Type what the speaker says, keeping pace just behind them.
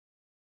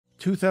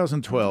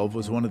2012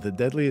 was one of the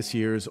deadliest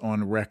years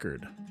on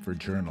record for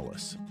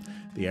journalists.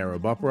 The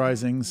Arab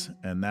uprisings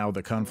and now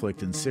the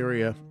conflict in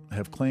Syria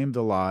have claimed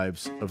the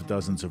lives of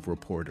dozens of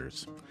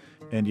reporters,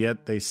 and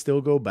yet they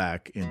still go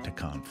back into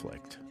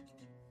conflict.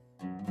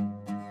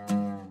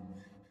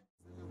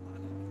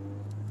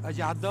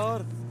 Yeah,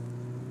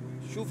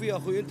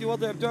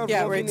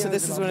 right. So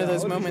this is one of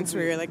those moments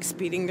where you're like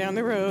speeding down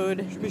the road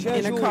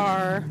in a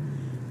car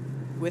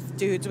with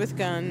dudes with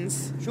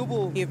guns.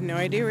 You have no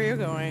idea where you're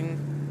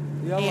going,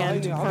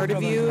 and part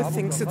of you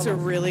thinks it's a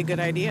really good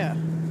idea.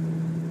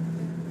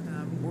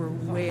 We're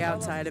way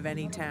outside of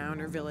any town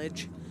or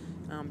village,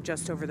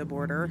 just over the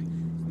border,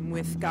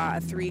 with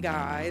three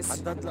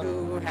guys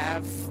who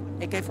have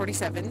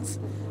AK-47s.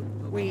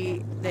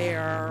 They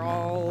are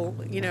all,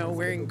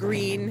 wearing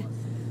green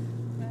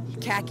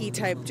khaki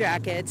type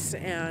jackets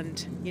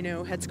and,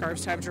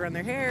 headscarves tied around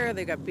their hair.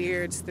 They've got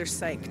beards. They're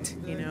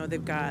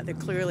psyched. They're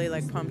clearly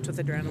like pumped with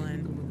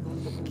adrenaline.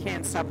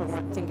 Can't stop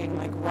thinking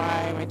like,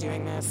 why am I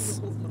doing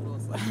this?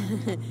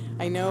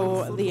 I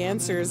know the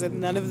answers and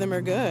none of them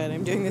are good.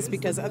 I'm doing this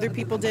because other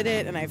people did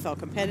it and I felt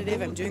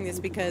competitive. I'm doing this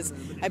because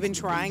I've been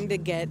trying to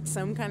get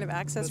some kind of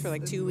access for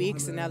like 2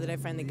 weeks, and now that I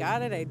finally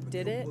got it, I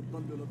did it.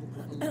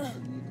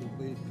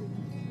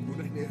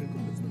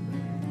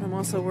 I'm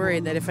also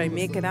worried that if I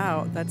make it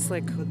out, that's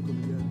like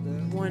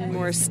one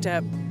more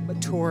step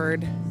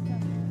toward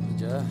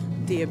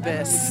the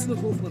abyss.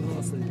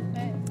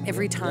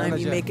 Every time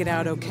you make it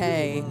out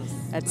okay,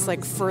 that's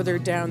like further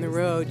down the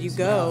road you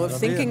go of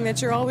thinking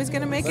that you're always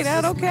going to make it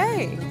out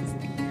okay.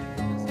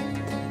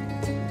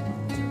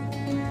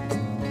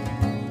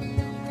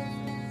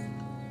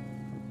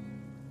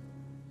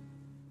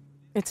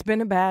 It's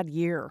been a bad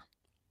year.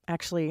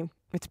 Actually,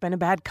 it's been a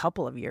bad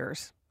couple of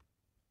years.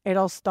 It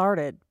all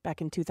started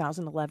back in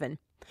 2011.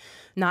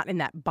 Not in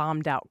that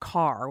bombed-out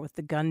car with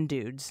the gun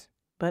dudes,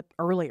 but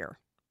earlier.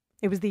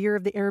 It was the year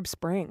of the Arab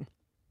Spring.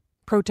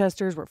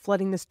 Protesters were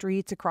flooding the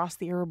streets across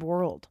the Arab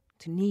world.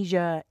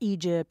 Tunisia,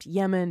 Egypt,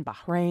 Yemen,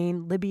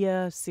 Bahrain,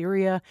 Libya,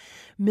 Syria.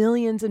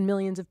 Millions and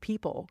millions of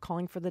people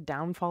calling for the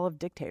downfall of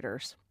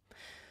dictators.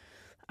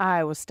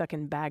 I was stuck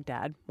in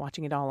Baghdad,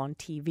 watching it all on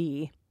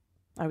TV.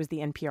 I was the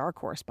NPR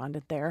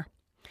correspondent there.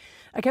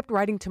 I kept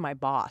writing to my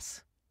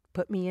boss.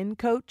 Put me in,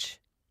 coach.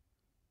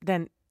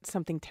 Then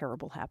something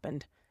terrible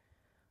happened.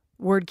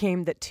 Word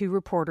came that 2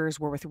 reporters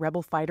were with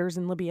rebel fighters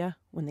in Libya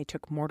when they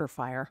took mortar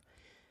fire.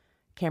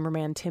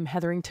 Cameraman Tim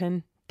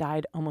Hetherington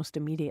died almost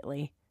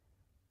immediately.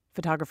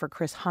 Photographer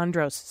Chris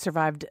Hondros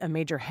survived a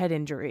major head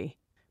injury,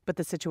 but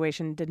the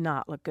situation did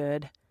not look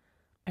good.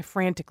 I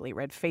frantically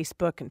read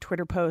Facebook and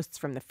Twitter posts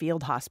from the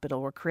field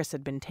hospital where Chris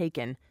had been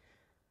taken.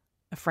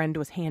 A friend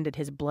was handed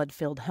his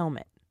blood-filled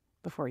helmet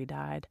before he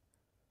died.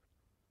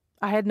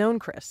 I had known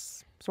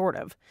Chris, sort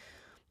of.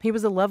 He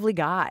was a lovely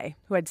guy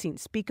who I'd seen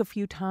speak a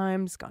few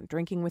times, gone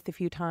drinking with a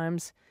few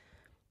times.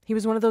 He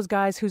was one of those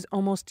guys who's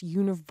almost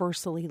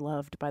universally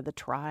loved by the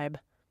tribe.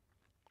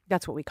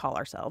 That's what we call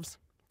ourselves,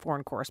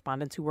 foreign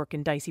correspondents who work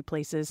in dicey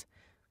places.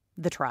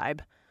 The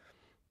tribe.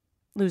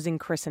 Losing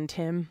Chris and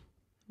Tim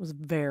was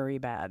very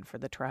bad for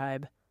the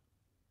tribe.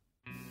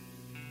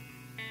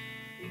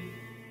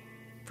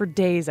 For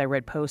days I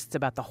read posts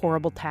about the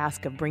horrible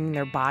task of bringing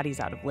their bodies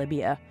out of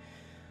Libya.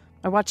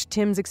 I watched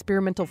Tim's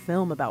experimental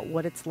film about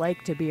what it's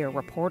like to be a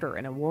reporter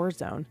in a war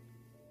zone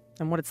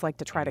and what it's like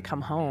to try to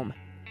come home.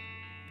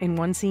 In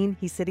one scene,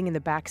 he's sitting in the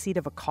backseat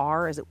of a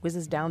car as it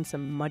whizzes down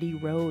some muddy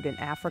road in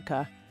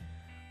Africa.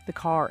 The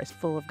car is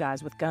full of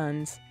guys with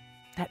guns.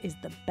 That is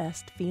the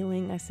best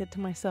feeling, I said to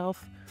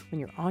myself, when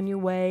you're on your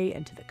way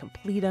into the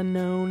complete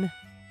unknown.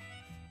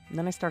 And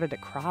then I started to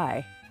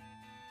cry.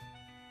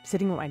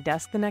 Sitting at my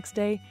desk the next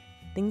day,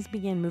 things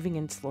began moving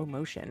in slow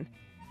motion.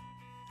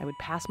 I would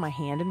pass my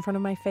hand in front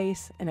of my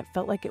face, and it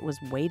felt like it was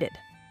weighted.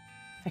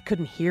 I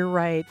couldn't hear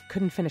right,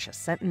 couldn't finish a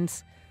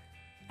sentence.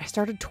 I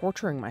started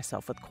torturing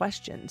myself with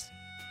questions.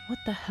 What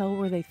the hell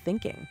were they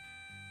thinking?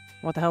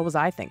 What the hell was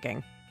I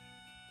thinking?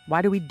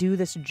 Why do we do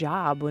this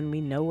job when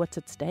we know what's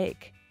at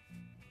stake?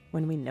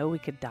 When we know we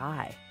could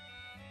die?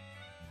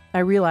 I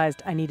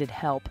realized I needed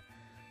help,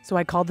 so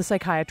I called the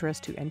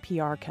psychiatrist who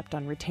NPR kept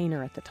on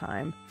retainer at the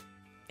time.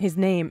 His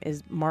name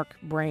is Mark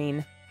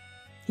Brain.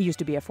 He used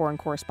to be a foreign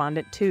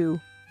correspondent, too.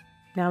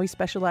 Now he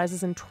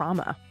specializes in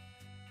trauma.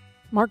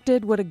 Mark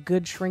did what a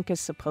good shrink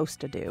is supposed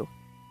to do.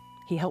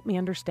 He helped me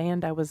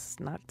understand I was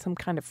not some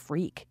kind of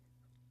freak.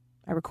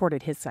 I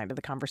recorded his side of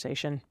the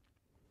conversation.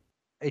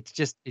 It's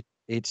just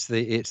it's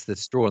the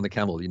straw on the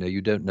camel.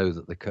 You don't know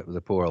that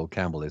the poor old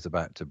camel is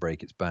about to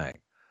break its back.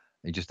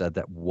 You just add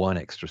that one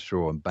extra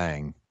straw and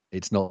bang.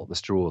 It's not the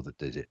straw that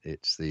did it.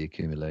 It's the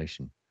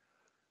accumulation.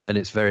 And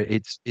it's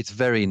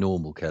very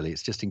normal, Kelly.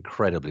 It's just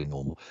incredibly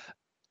normal.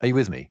 Are you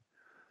with me?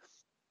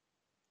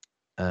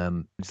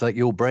 It's like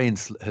your brain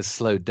has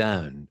slowed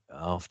down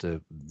after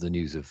the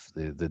news of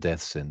the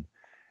deaths in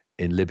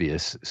Libya,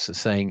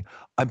 saying,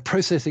 "I'm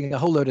processing a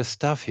whole load of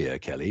stuff here,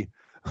 Kelly.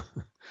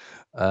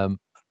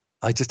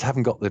 I just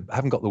haven't got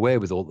the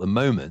wherewithal at the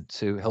moment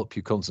to help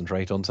you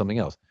concentrate on something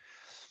else."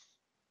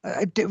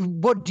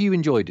 What do you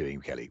enjoy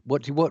doing, Kelly?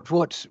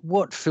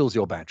 What fills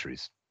your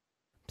batteries?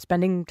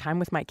 Spending time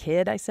with my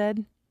kid, I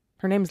said.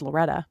 Her name's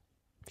Loretta.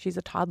 She's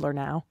a toddler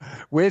now.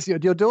 Where's your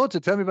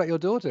daughter? Tell me about your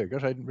daughter.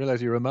 Gosh, I didn't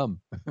realize you were a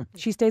mum.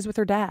 She stays with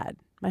her dad,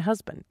 my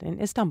husband,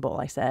 in Istanbul,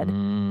 I said,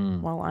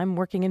 while I'm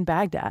working in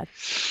Baghdad.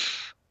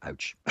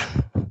 Ouch.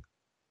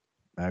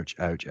 Ouch,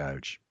 ouch,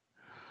 ouch.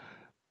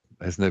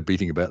 There's no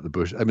beating about the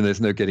bush. I mean,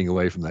 there's no getting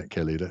away from that,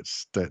 Kelly.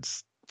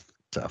 That's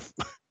tough.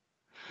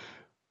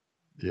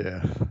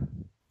 Yeah.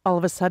 All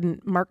of a sudden,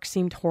 Mark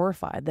seemed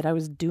horrified that I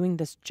was doing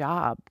this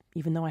job,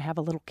 even though I have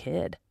a little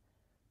kid.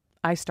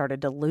 I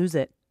started to lose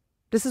it.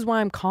 This is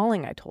why I'm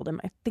calling, I told him.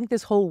 I think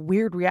this whole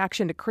weird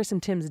reaction to Chris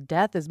and Tim's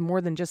death is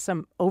more than just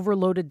some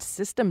overloaded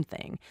system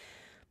thing.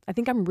 I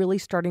think I'm really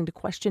starting to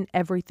question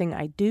everything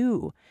I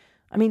do.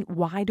 I mean,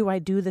 why do I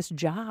do this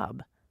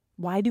job?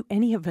 Why do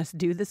any of us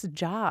do this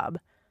job?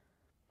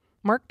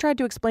 Mark tried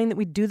to explain that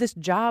we do this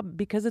job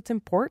because it's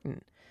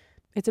important.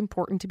 It's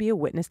important to be a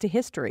witness to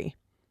history.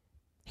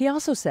 He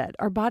also said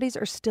our bodies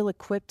are still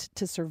equipped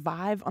to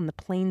survive on the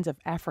plains of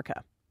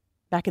Africa,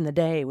 back in the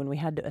day when we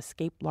had to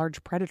escape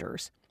large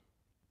predators.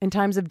 In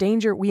times of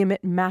danger, we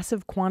emit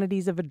massive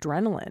quantities of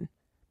adrenaline.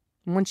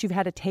 And once you've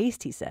had a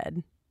taste, he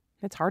said,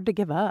 it's hard to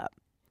give up.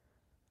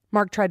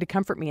 Mark tried to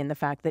comfort me in the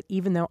fact that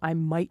even though I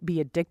might be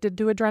addicted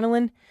to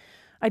adrenaline,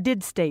 I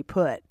did stay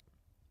put.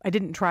 I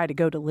didn't try to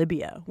go to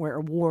Libya, where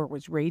a war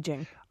was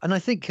raging. And I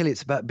think, Kelly,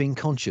 it's about being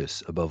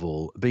conscious, above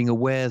all, being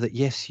aware that,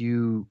 yes,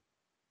 you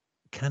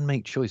can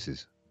make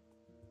choices.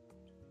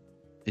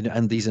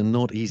 And these are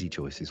not easy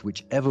choices.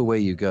 Whichever way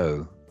you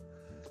go,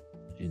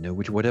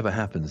 whatever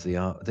happens, they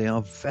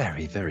are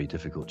very, very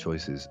difficult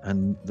choices,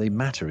 and they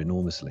matter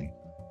enormously.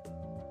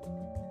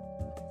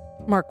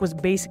 Mark was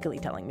basically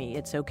telling me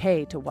it's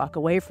okay to walk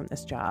away from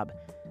this job.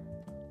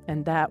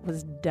 And that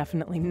was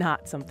definitely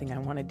not something I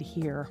wanted to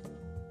hear.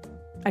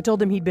 I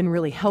told him he'd been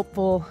really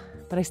helpful,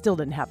 but I still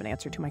didn't have an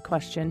answer to my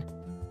question.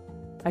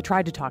 I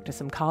tried to talk to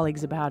some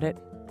colleagues about it,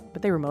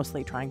 but they were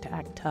mostly trying to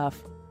act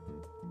tough.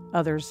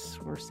 Others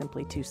were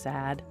simply too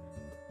sad.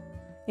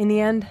 In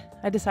the end,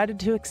 I decided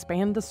to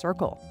expand the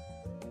circle,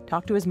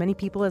 talk to as many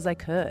people as I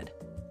could.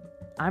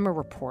 I'm a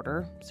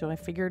reporter, so I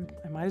figured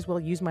I might as well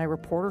use my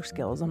reporter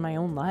skills on my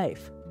own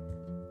life.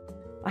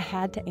 I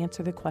had to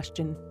answer the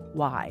question,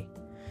 why?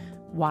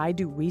 Why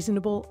do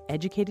reasonable,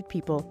 educated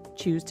people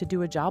choose to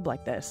do a job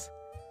like this?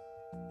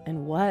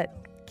 And what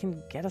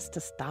can get us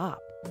to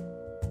stop?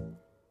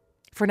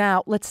 For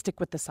now, let's stick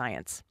with the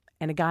science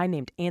and a guy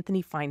named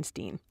Anthony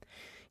Feinstein.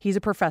 He's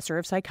a professor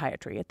of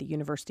psychiatry at the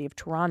University of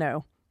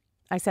Toronto.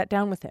 I sat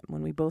down with him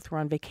when we both were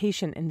on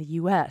vacation in the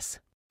U.S.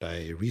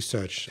 I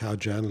researched how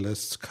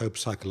journalists cope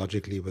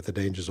psychologically with the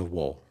dangers of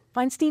war.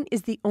 Feinstein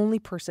is the only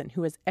person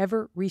who has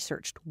ever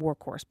researched war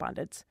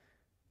correspondents.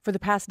 For the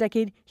past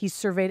decade, he's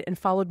surveyed and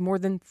followed more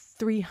than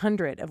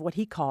 300 of what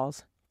he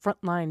calls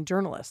frontline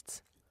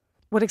journalists.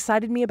 What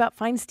excited me about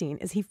Feinstein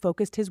is he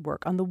focused his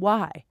work on the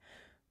why.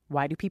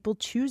 Why do people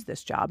choose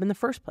this job in the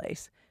first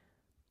place?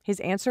 His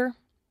answer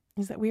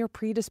is that we are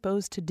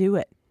predisposed to do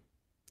it.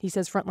 He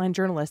says frontline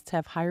journalists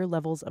have higher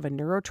levels of a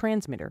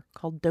neurotransmitter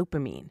called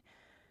dopamine.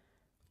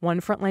 One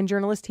frontline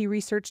journalist he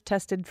researched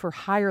tested for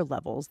higher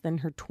levels than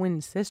her twin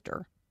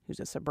sister, who's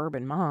a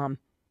suburban mom.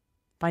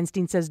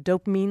 Feinstein says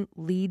dopamine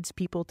leads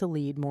people to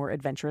lead more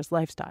adventurous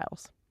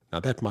lifestyles.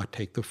 Now, that might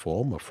take the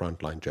form of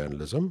frontline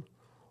journalism,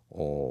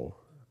 or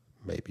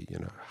maybe,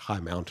 high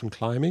mountain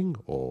climbing,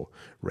 or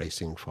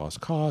racing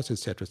fast cars,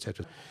 etc.,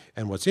 etc.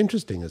 And what's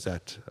interesting is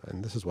that,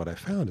 and this is what I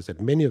found, is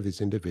that many of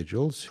these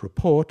individuals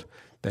report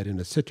that in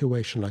a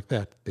situation like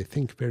that, they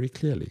think very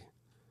clearly.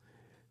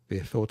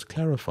 Their thoughts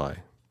clarify.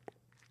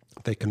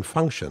 They can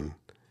function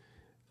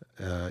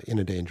in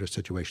a dangerous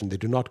situation. They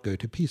do not go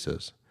to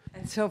pieces.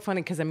 It's so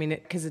funny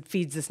because it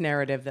feeds this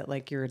narrative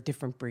that you're a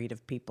different breed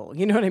of people.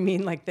 You know what I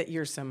mean? Like that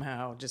you're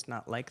somehow just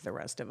not like the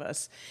rest of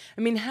us.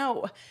 I mean,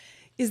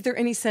 is there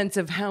any sense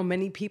of how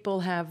many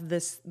people have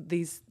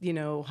these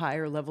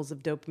higher levels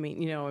of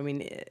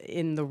dopamine?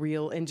 In the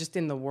real and just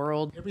in the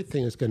world.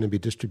 Everything is going to be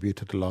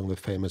distributed along the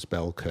famous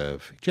bell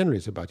curve. Generally,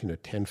 it's about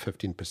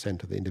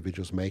 10-15% of the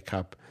individuals make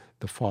up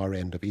the far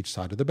end of each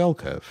side of the bell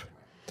curve.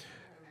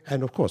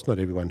 And of course, not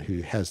everyone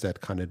who has that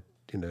kind of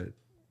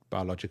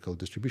biological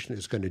distribution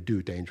is going to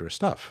do dangerous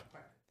stuff.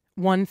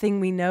 One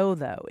thing we know,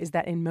 though, is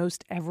that in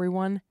most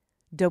everyone,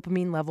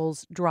 dopamine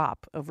levels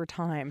drop over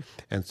time.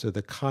 And so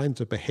the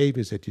kinds of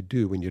behaviors that you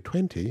do when you're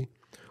 20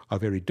 are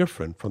very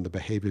different from the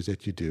behaviors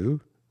that you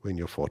do when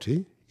you're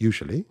 40,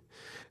 usually.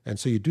 And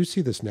so you do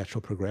see this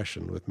natural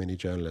progression with many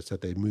journalists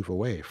that they move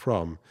away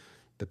from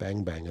the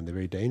bang-bang and the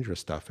very dangerous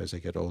stuff as they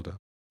get older.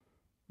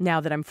 Now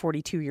that I'm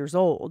 42 years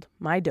old,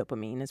 my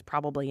dopamine is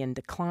probably in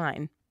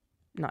decline.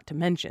 Not to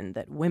mention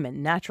that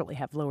women naturally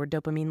have lower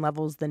dopamine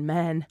levels than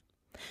men.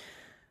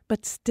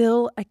 But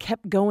still, I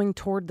kept going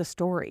toward the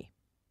story,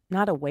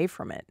 not away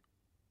from it.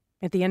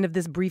 At the end of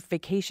this brief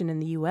vacation in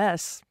the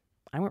U.S.,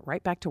 I went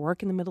right back to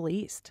work in the Middle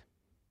East.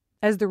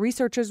 As the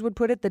researchers would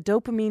put it, the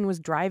dopamine was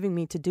driving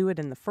me to do it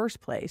in the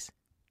first place,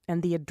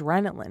 and the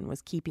adrenaline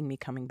was keeping me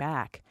coming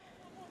back.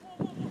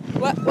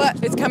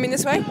 What? It's coming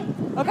this way?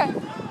 Okay.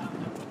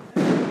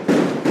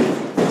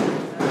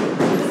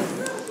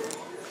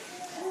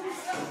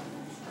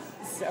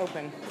 It's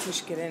open. We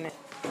should get in it.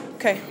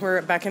 Okay,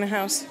 we're back in a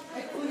house.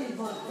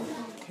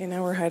 Okay,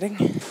 now we're hiding.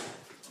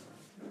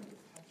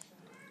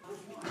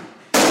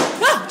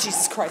 Ah!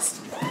 Jesus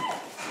Christ.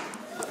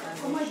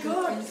 Oh my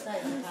God.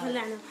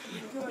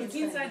 It's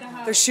inside the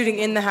house. They're shooting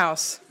in the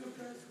house.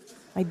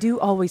 I do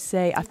always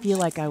say I feel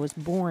like I was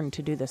born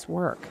to do this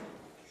work.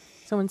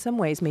 So in some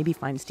ways, maybe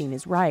Feinstein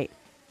is right.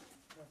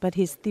 But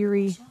his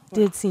theory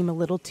did seem a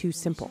little too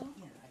simple,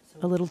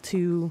 a little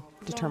too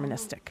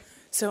deterministic.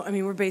 So,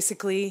 we're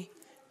basically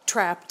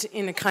trapped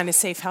in a kind of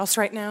safe house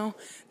right now.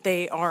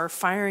 They are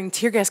firing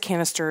tear gas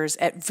canisters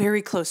at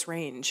very close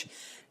range.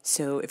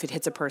 So if it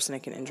hits a person,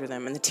 it can injure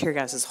them. And the tear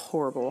gas is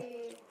horrible.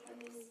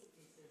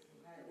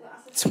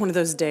 It's one of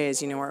those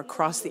days, where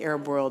across the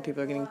Arab world,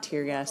 people are getting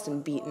tear gassed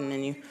and beaten,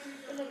 and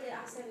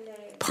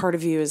part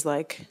of you is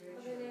like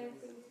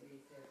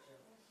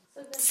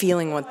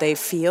feeling what they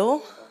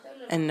feel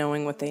and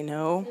knowing what they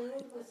know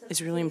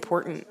is really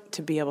important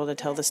to be able to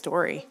tell the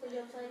story.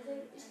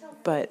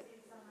 But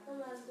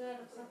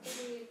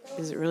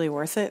is it really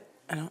worth it?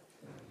 I don't know.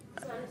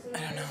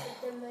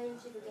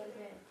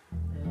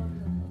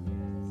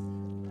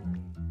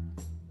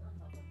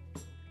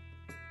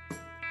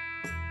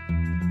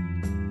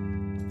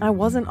 I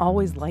wasn't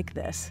always like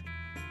this.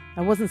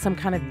 I wasn't some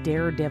kind of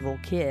daredevil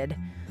kid.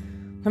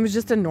 I was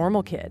just a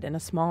normal kid in a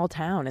small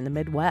town in the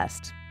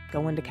Midwest,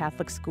 going to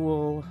Catholic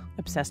school,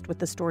 obsessed with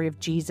the story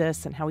of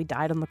Jesus and how he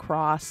died on the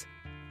cross.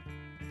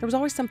 There was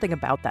always something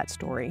about that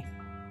story,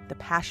 the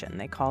passion,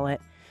 they call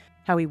it,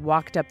 how he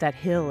walked up that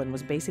hill and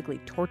was basically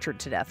tortured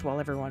to death while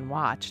everyone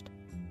watched.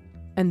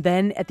 And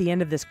then at the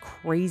end of this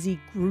crazy,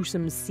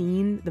 gruesome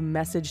scene, the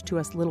message to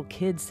us little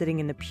kids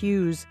sitting in the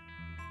pews,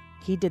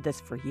 he did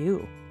this for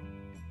you.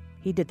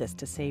 He did this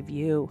to save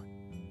you.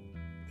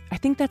 I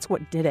think that's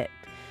what did it.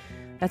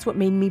 That's what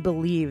made me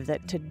believe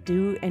that to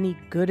do any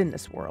good in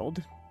this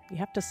world, you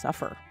have to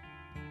suffer.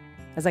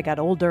 As I got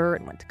older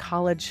and went to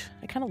college,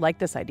 I kind of liked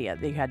this idea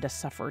that you had to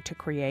suffer to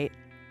create.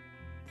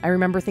 I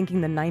remember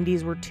thinking the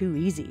 90s were too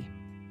easy.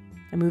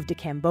 I moved to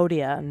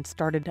Cambodia and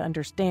started to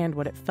understand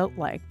what it felt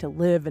like to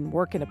live and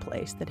work in a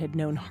place that had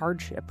known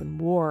hardship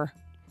and war.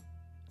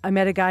 I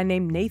met a guy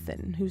named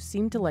Nathan who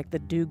seemed to like the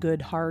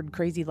do-good, hard,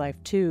 crazy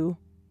life too.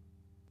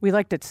 We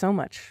liked it so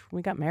much,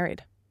 we got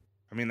married.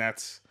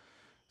 That's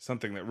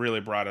something that really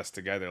brought us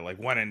together. Like,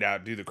 when in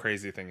doubt, do the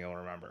crazy thing you'll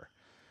remember.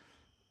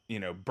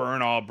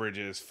 Burn all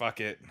bridges, fuck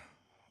it,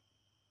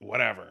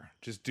 whatever.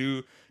 Just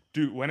do,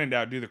 when in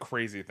doubt, do the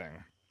crazy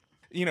thing.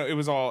 It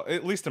was all,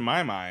 at least in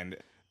my mind,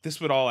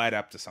 this would all add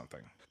up to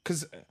something.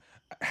 Because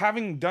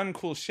having done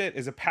cool shit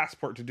is a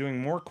passport to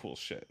doing more cool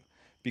shit.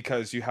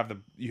 Because you have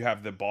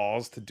the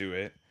balls to do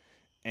it.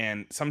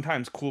 And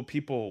sometimes cool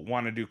people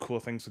want to do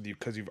cool things with you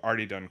because you've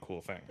already done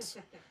cool things,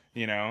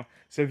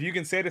 So if you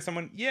can say to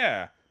someone,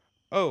 yeah,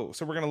 oh,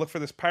 so we're going to look for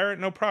this pirate?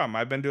 No problem.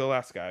 I've been to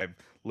Alaska. I've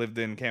lived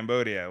in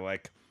Cambodia.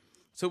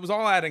 So it was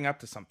all adding up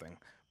to something.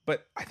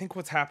 But I think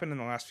what's happened in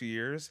the last few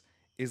years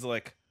is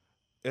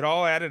it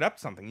all added up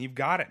to something. You've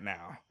got it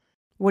now.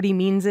 What he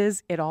means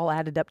is it all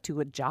added up to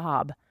a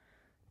job.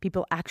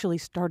 People actually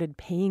started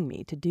paying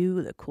me to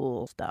do the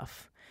cool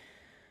stuff.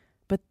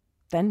 But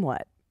then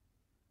what?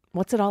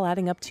 What's it all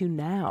adding up to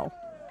now?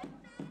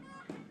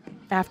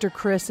 After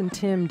Chris and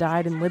Tim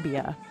died in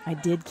Libya, I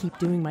did keep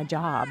doing my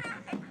job,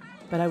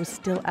 but I was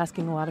still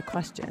asking a lot of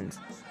questions.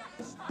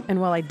 And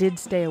while I did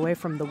stay away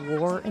from the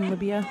war in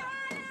Libya,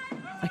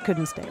 I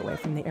couldn't stay away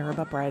from the Arab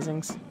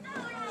uprisings.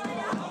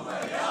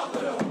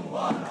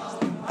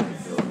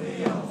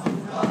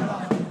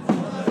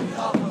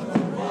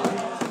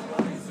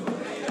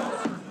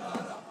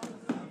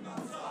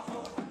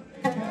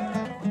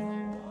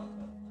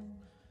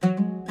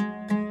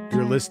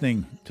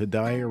 Listening to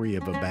Diary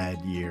of a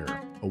Bad Year,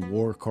 a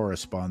war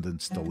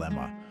correspondent's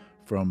dilemma,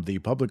 from the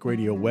public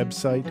radio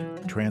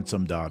website,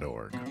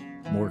 transom.org.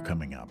 More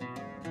coming up.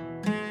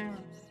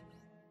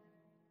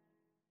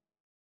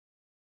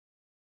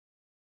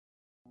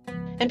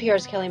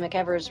 NPR's Kelly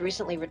McEvers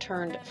recently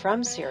returned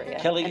from Syria.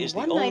 Kelly is the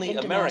only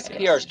American.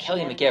 NPR's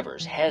Kelly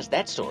McEvers has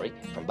that story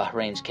from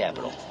Bahrain's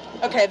capital.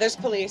 Okay, there's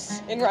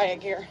police in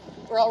riot gear.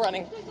 We're all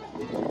running.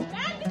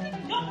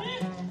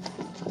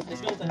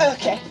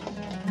 Okay.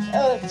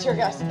 Oh, that's tear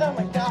gas. Oh,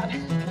 my God.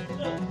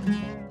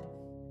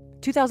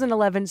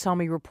 2011 saw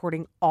me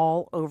reporting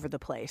all over the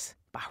place.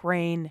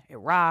 Bahrain,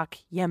 Iraq,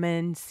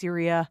 Yemen,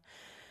 Syria.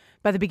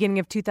 By the beginning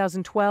of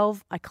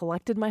 2012, I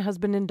collected my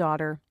husband and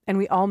daughter, and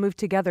we all moved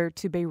together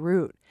to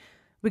Beirut.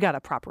 We got a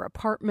proper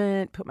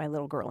apartment, put my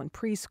little girl in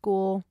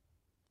preschool.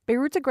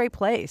 Beirut's a great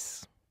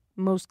place,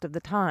 most of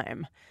the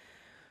time.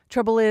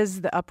 Trouble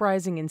is, the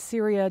uprising in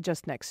Syria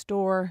just next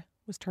door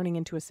was turning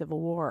into a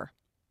civil war.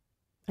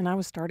 And I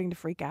was starting to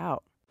freak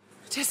out.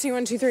 Testing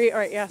 1, 2, 3. All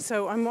right, yeah,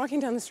 so I'm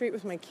walking down the street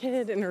with my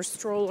kid in her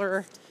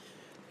stroller.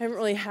 I don't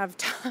really have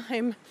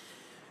time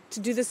to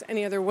do this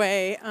any other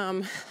way.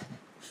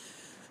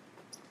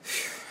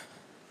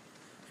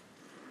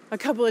 A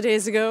couple of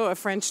days ago, a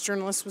French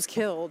journalist was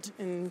killed,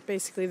 and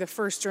basically the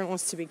first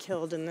journalist to be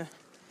killed in the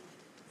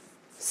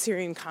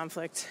Syrian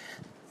conflict.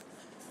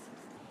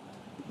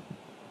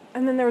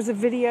 And then there was a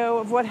video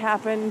of what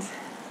happened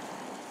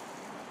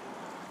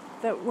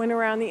that went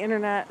around the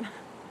internet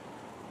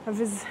of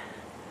his...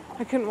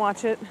 I couldn't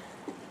watch it.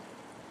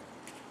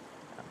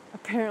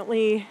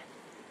 Apparently,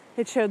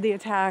 it showed the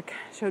attack,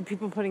 showed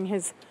people putting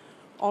his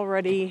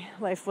already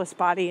lifeless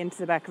body into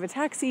the back of a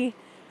taxi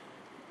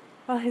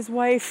while his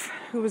wife,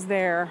 who was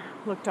there,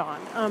 looked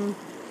on.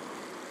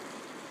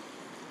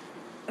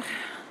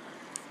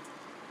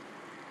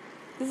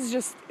 It's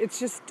just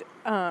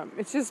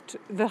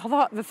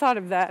the thought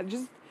of that,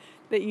 just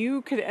that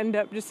you could end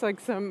up just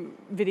like some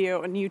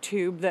video on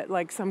YouTube that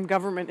like some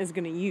government is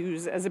going to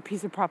use as a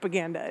piece of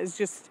propaganda is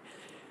just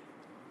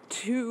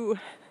too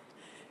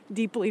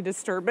deeply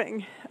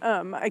disturbing.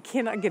 I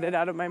cannot get it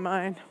out of my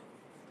mind.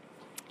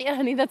 Yeah,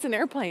 honey, that's an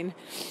airplane.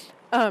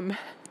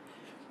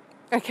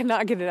 I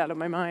cannot get it out of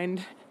my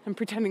mind. I'm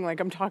pretending like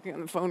I'm talking on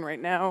the phone right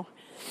now.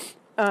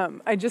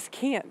 I just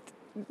can't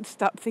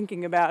stop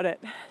thinking about it.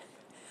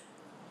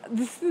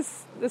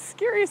 The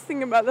scariest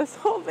thing about this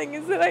whole thing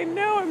is that I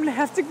know I'm going to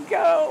have to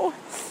go.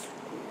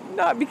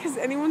 Not because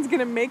anyone's going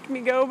to make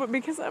me go, but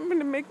because I'm going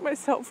to make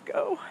myself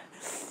go.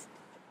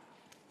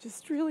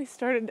 Just really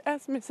started to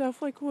ask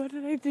myself, like, what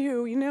did I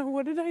do? You know,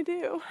 what did I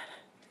do?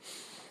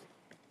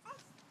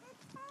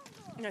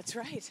 That's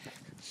right.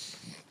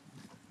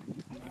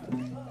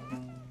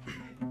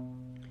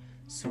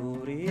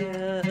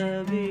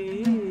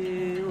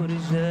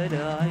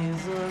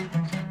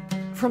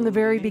 From the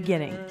very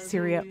beginning,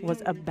 Syria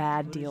was a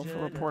bad deal for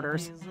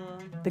reporters.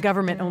 The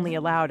government only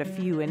allowed a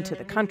few into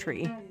the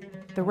country.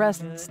 The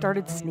rest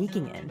started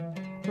sneaking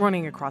in,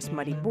 running across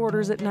muddy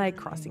borders at night,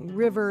 crossing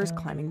rivers,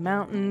 climbing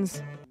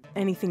mountains,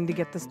 anything to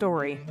get the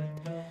story.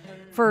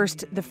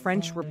 First, the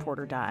French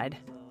reporter died.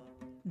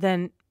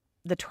 Then,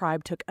 the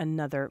tribe took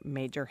another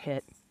major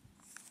hit.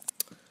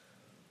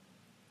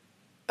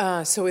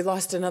 So we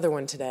lost another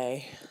one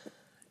today.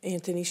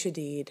 Anthony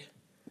Shadid,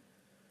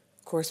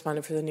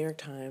 correspondent for the New York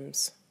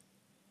Times,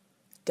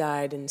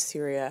 died in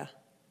Syria.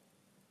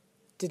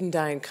 Didn't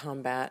die in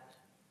combat.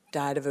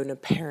 Died of an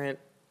apparent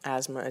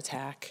asthma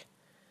attack.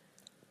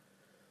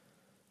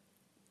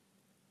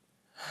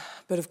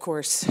 But of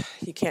course,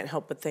 you can't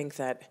help but think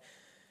that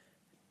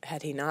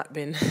had he not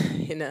been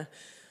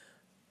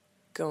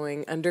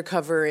going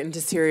undercover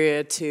into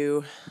Syria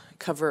to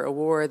cover a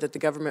war that the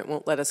government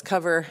won't let us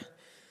cover,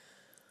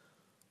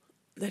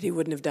 that he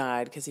wouldn't have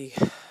died because he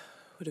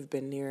would have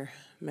been near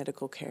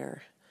medical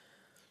care.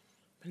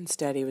 But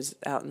instead, he was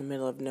out in the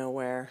middle of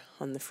nowhere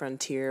on the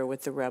frontier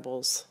with the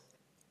rebels.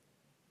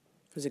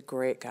 He was a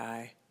great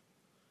guy.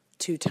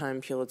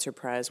 2-time Pulitzer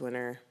Prize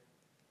winner.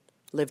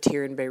 Lived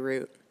here in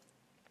Beirut.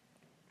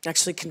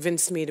 Actually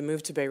convinced me to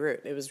move to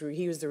Beirut.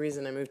 He was the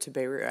reason I moved to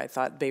Beirut. I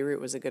thought Beirut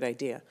was a good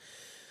idea.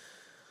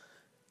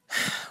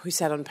 We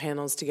sat on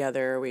panels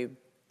together. We've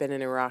been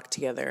in Iraq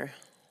together.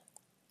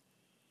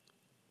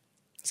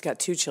 He's got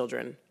 2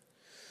 children.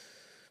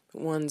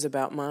 One's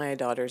about my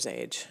daughter's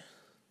age.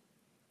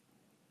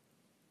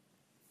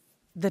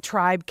 The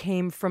tribe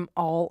came from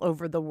all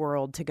over the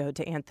world to go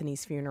to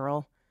Anthony's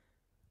funeral.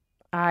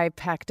 I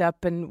packed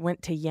up and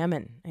went to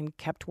Yemen and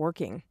kept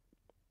working.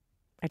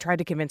 I tried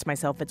to convince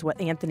myself it's what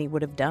Anthony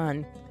would have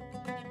done.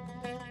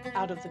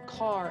 Out of the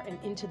car and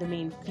into the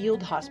main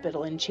field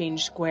hospital in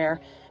Change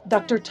Square,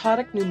 Dr.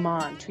 Tariq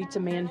Numan treats a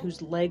man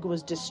whose leg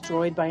was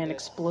destroyed by an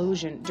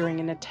explosion during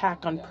an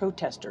attack on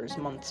protesters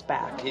months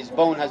back. His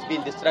bone has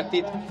been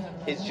destructed.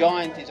 His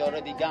joint is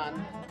already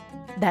gone.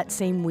 That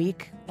same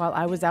week, while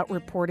I was out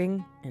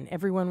reporting and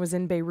everyone was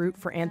in Beirut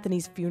for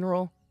Anthony's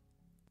funeral,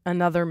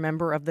 another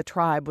member of the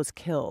tribe was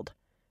killed.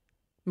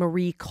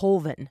 Marie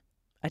Colvin,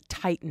 a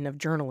titan of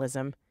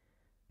journalism,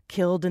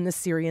 killed in the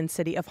Syrian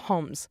city of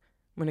Homs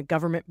when a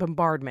government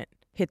bombardment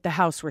hit the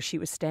house where she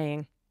was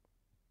staying.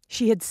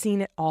 She had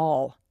seen it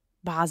all: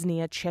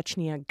 Bosnia,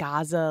 Chechnya,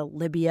 Gaza,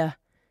 Libya.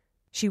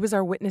 She was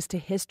our witness to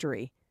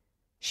history.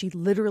 She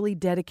literally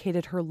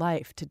dedicated her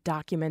life to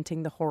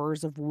documenting the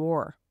horrors of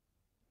war.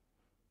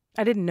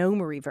 I didn't know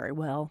Marie very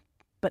well,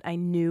 but I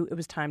knew it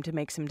was time to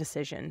make some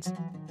decisions.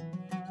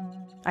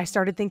 I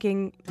started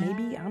thinking,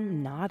 maybe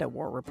I'm not a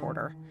war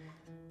reporter.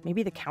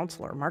 Maybe the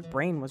counselor, Mark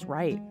Brain, was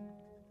right.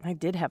 I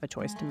did have a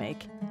choice to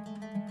make.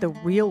 The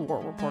real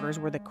war reporters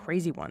were the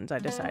crazy ones, I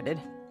decided.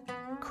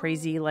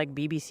 Crazy like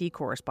BBC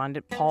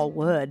correspondent Paul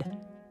Wood.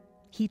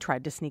 He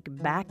tried to sneak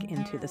back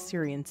into the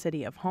Syrian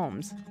city of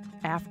Homs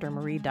after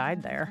Marie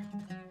died there.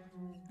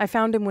 I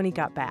found him when he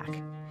got back.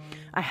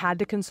 I had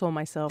to console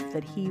myself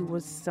that he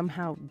was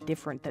somehow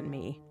different than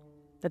me,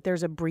 that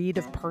there's a breed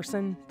of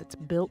person that's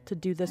built to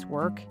do this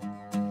work,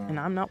 and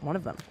I'm not one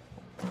of them.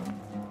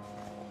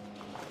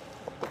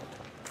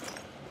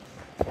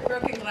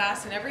 Broken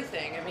glass and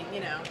everything. I mean,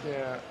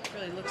 Yeah. It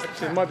really looks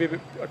Actually, it might be a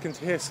bit, I can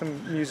hear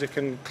some music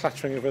and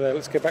clattering over there.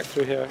 Let's get back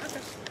through here.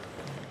 Okay.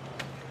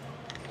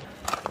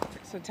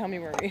 So tell me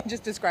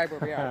just describe where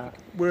we are.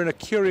 We're in a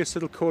curious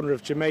little corner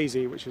of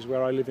Gemezi, which is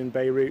where I live in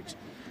Beirut.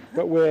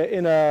 But we're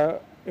in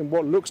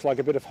what looks like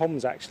a bit of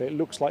Homs, actually. It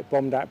looks like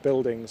bombed-out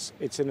buildings.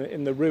 It's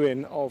in the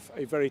ruin of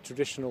a very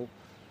traditional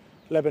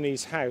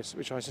Lebanese house,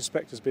 which I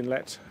suspect has been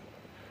let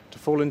to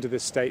fall into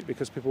this state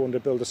because people want to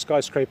build a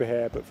skyscraper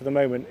here. But for the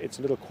moment, it's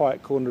a little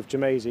quiet corner of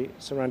Jumeirah,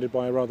 surrounded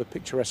by a rather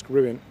picturesque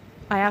ruin.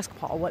 I ask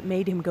Paul what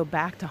made him go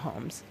back to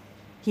Homs.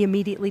 He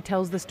immediately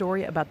tells the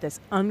story about this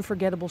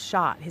unforgettable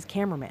shot his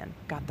cameraman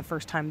got the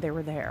first time they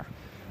were there.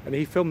 And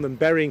he filmed them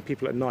burying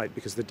people at night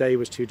because the day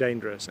was too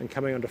dangerous, and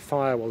coming under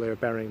fire while they were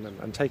burying them,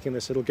 and taking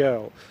this little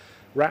girl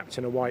wrapped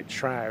in a white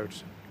shroud,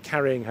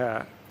 carrying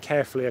her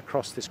carefully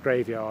across this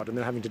graveyard, and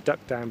then having to duck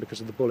down because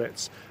of the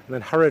bullets, and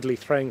then hurriedly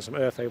throwing some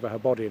earth over her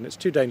body, and it's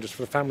too dangerous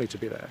for the family to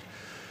be there.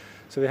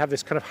 So they have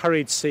this kind of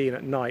hurried scene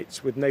at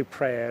night with no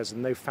prayers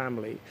and no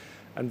family,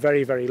 and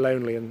very, very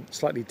lonely and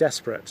slightly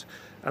desperate.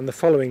 And the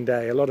following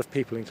day, a lot of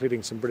people,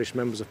 including some British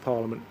members of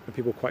Parliament and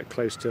people quite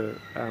close to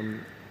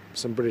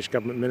some British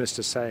government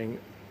ministers, saying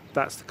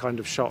that's the kind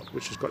of shot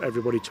which has got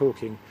everybody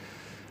talking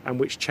and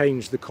which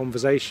changed the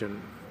conversation,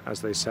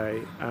 as they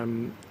say.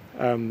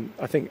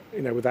 I think,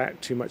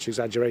 without too much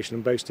exaggeration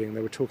and boasting,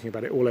 they were talking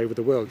about it all over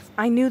the world.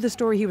 I knew the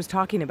story he was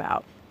talking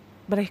about,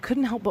 but I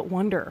couldn't help but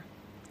wonder,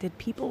 did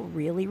people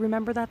really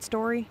remember that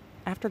story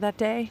after that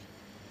day?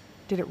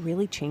 Did it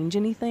really change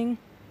anything?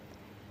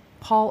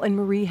 Paul and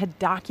Marie had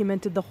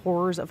documented the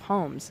horrors of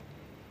Homs,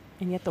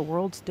 and yet the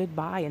world stood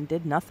by and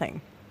did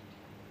nothing.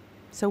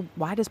 So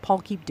why does Paul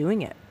keep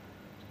doing it?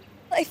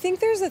 I think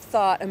there's a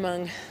thought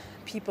among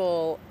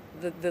people,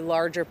 the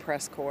larger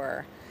press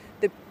corps,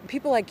 that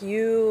people like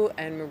you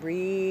and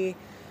Marie,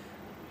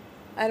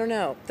 I don't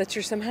know, that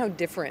you're somehow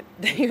different.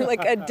 That you're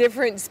like a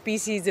different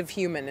species of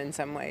human in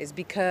some ways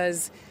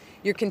because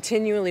you're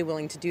continually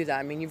willing to do that.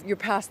 I mean, you're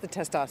past the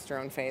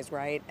testosterone phase,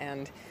 right?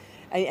 And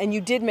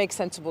you did make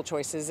sensible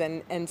choices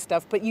and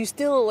stuff, but you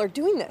still are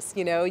doing this,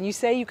 and you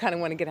say you kind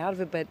of want to get out of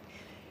it, but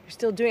you're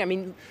still doing it.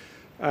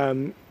 I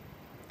mean...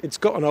 It's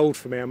gotten old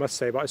for me, I must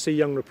say, but I see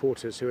young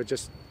reporters who are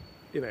just,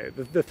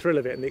 the thrill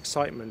of it and the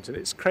excitement, and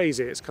it's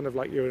crazy. It's kind of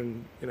like you're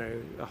in,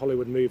 a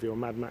Hollywood movie or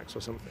Mad Max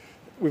or something.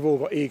 We've all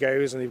got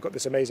egos, and you've got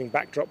this amazing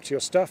backdrop to your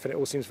stuff, and it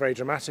all seems very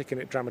dramatic,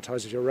 and it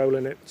dramatises your role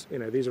in it.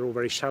 These are all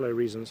very shallow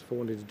reasons for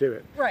wanting to do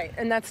it. Right,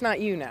 and that's not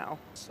you now.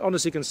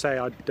 Honestly can say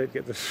I don't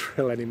get the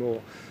thrill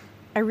anymore.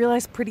 I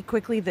realized pretty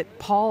quickly that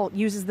Paul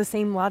uses the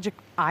same logic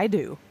I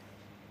do.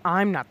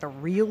 I'm not the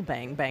real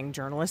Bang Bang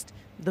journalist.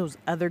 Those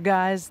other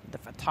guys, the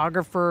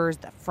photographers,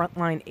 the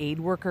frontline aid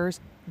workers,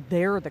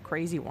 they're the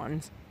crazy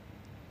ones.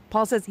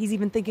 Paul says he's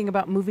even thinking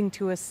about moving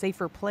to a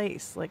safer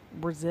place, like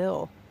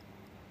Brazil.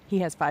 He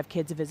has 5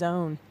 kids of his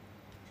own.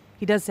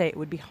 He does say it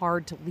would be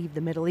hard to leave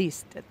the Middle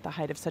East at the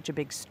height of such a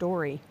big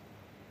story.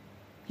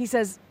 He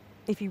says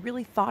if he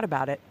really thought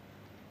about it,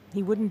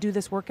 he wouldn't do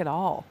this work at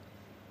all.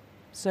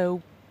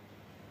 So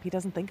he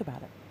doesn't think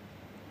about it.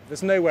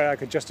 There's no way I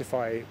could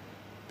justify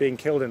being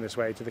killed in this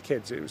way to the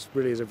kids. It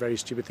really is a very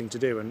stupid thing to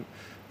do, and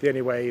the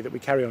only way that we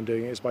carry on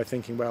doing it is by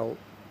thinking, well,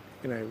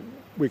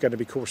 we're going to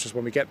be cautious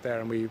when we get there,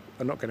 and we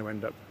are not going to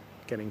end up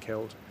getting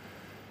killed.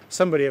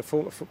 Somebody, a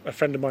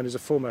friend of mine who's a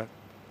former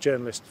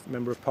journalist,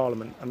 member of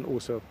Parliament, and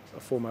also a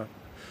former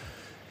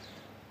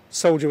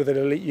soldier with an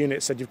elite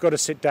unit, said you've got to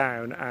sit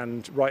down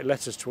and write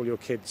letters to all your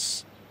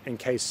kids in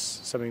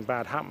case something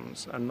bad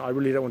happens. And I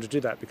really don't want to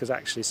do that, because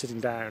actually sitting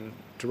down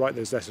to write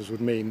those letters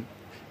would mean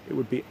it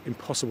would be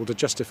impossible to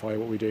justify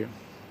what we do.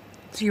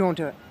 So you won't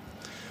do it?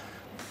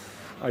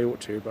 I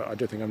ought to, but I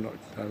think I'm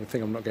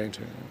not going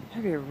to.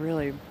 That'd be a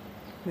really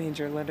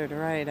major letter to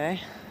write, eh?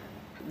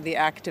 The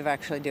act of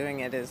actually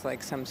doing it is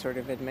like some sort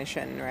of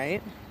admission,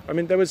 right? I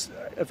mean, there was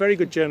a very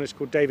good journalist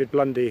called David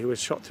Blundy who was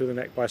shot through the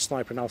neck by a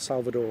sniper in El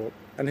Salvador,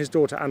 and his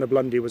daughter Anna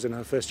Blundy was in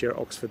her first year at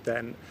Oxford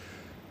then,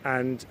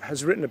 and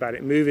has written about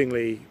it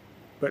movingly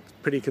but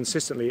pretty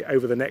consistently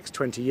over the next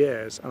 20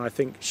 years, and I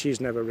think she's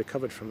never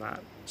recovered from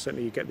that.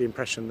 Certainly you get the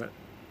impression that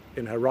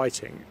in her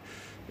writing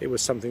it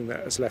was something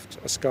that has left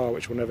a scar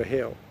which will never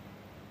heal.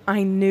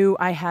 I knew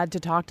I had to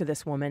talk to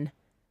this woman,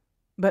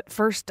 but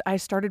first I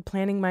started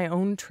planning my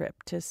own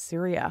trip to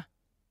Syria.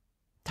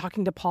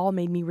 Talking to Paul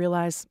made me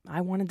realize I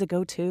wanted to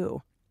go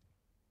too.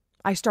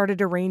 I started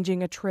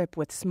arranging a trip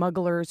with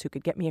smugglers who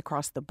could get me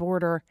across the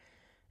border,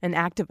 and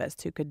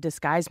activists who could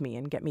disguise me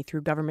and get me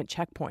through government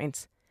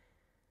checkpoints.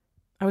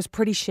 I was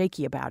pretty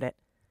shaky about it.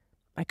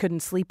 I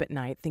couldn't sleep at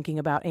night thinking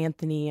about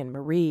Anthony and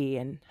Marie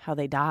and how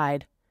they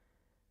died.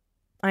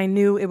 I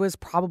knew it was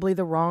probably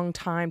the wrong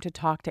time to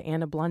talk to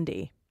Anna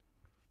Blundy,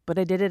 but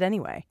I did it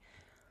anyway.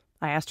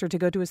 I asked her to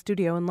go to a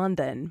studio in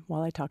London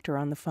while I talked to her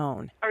on the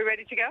phone. Are we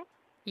ready to go?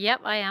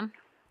 Yep, I am.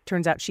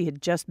 Turns out she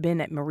had just been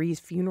at Marie's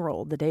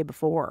funeral the day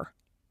before.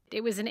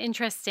 It was an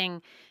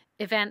interesting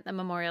event, the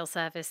memorial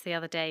service the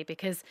other day,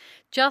 because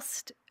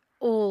just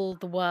all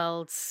the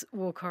world's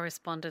war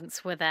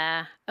correspondents were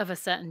there, of a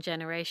certain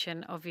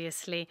generation,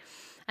 obviously,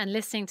 and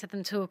listening to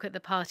them talk at the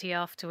party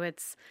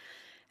afterwards,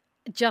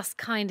 just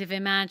kind of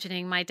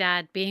imagining my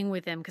dad being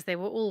with them, because they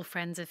were all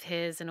friends of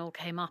his and all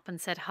came up and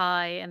said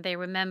hi. And they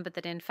remembered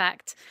that, in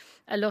fact,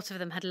 a lot of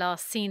them had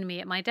last seen me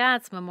at my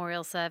dad's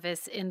memorial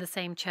service in the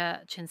same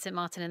church in St.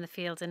 Martin in the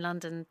Fields in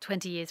London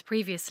 20 years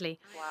previously.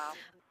 Wow.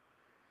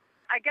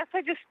 I guess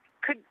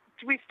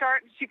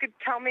you could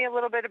tell me a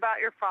little bit about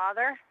your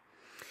father?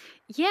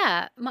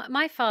 Yeah,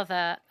 my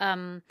father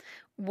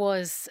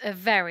was a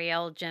very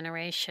old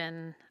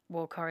generation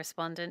war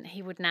correspondent.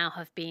 He would now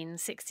have been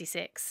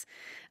 66.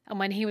 And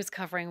when he was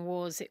covering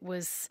wars, it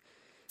was,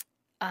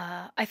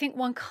 I think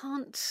one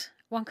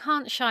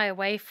can't shy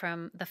away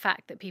from the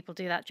fact that people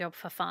do that job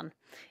for fun.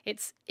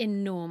 It's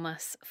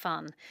enormous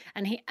fun.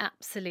 And he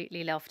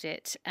absolutely loved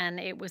it. And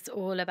it was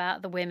all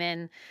about the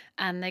women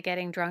and they're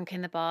getting drunk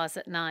in the bars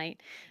at night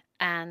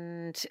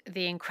and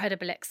the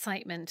incredible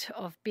excitement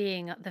of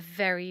being at the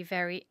very,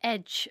 very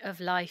edge of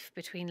life,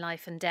 between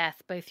life and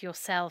death, both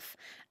yourself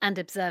and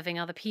observing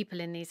other people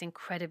in these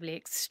incredibly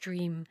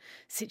extreme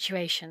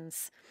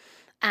situations.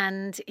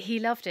 And he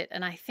loved it.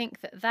 And I think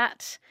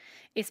that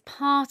is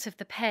part of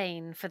the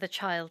pain for the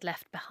child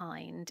left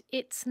behind.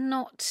 It's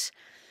not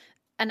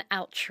an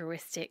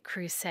altruistic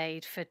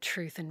crusade for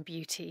truth and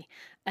beauty.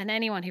 And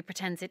anyone who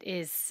pretends it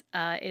is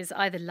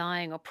either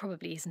lying or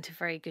probably isn't a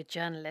very good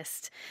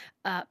journalist.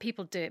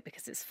 People do it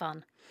because it's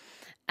fun.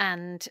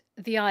 And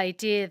the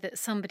idea that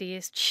somebody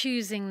is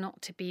choosing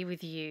not to be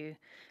with you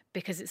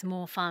because it's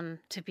more fun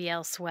to be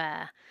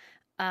elsewhere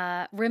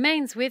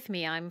remains with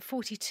me. I'm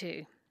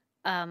 42.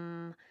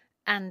 And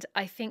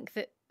I think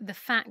that the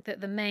fact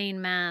that the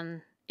main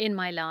man in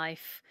my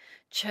life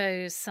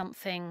chose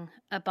something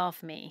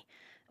above me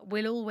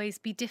will always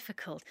be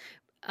difficult.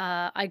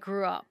 I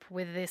grew up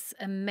with this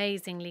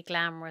amazingly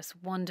glamorous,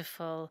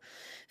 wonderful,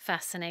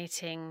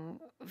 fascinating,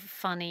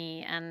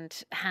 funny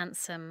and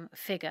handsome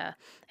figure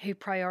who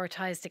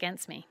prioritized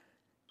against me.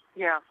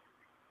 Yeah.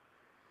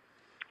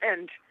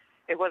 And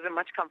it wasn't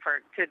much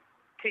comfort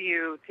to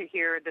you to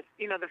hear this,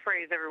 the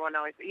phrase everyone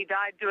always, he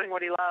died doing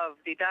what he loved.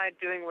 He died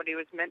doing what he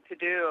was meant to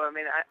do.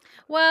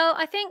 Well,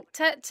 I think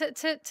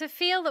to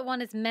feel that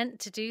one is meant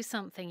to do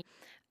something,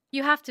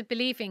 you have to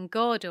believe in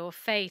God or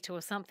fate or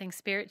something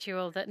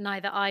spiritual that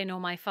neither I nor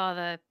my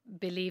father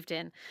believed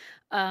in.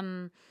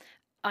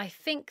 I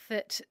think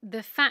that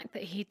the fact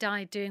that he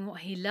died doing what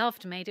he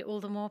loved made it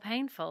all the more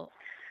painful.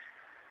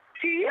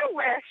 Do you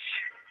wish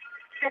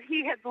that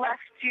he had left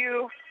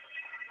you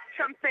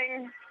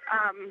something,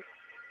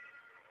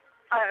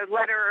 a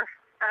letter,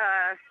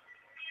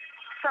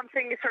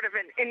 something sort of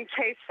in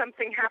case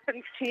something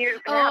happens to you?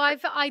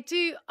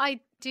 I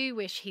do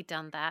wish he'd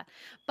done that.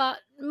 But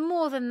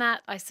more than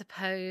that, I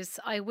suppose,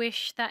 I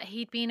wish that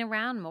he'd been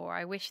around more.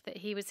 I wish that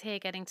he was here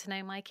getting to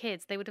know my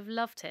kids. They would have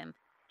loved him.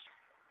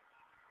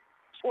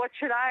 What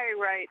should I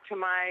write to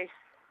my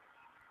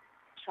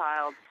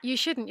child? You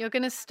shouldn't. You're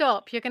going to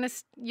stop. You're going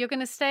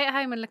to stay at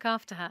home and look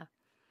after her.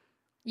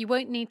 You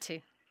won't need to.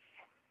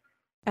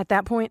 At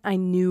that point, I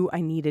knew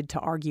I needed to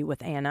argue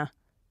with Anna,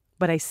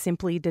 but I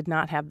simply did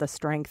not have the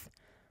strength.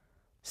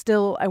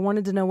 Still, I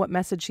wanted to know what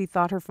message she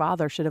thought her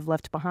father should have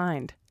left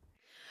behind.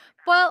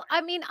 Well,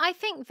 I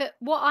think that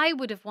what I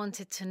would have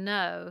wanted to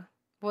know,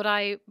 but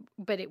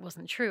it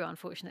wasn't true,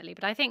 unfortunately,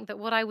 but I think that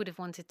what I would have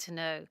wanted to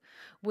know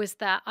was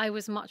that I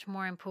was much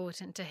more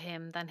important to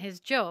him than his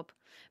job.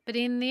 But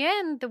in the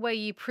end, the way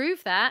you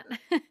prove that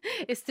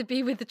is to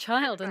be with the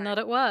child and not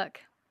at work.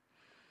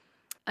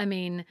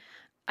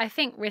 I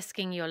think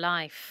risking your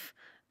life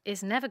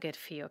is never good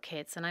for your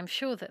kids, and I'm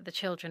sure that the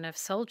children of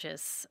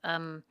soldiers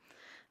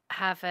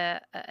have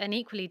an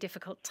equally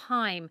difficult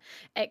time,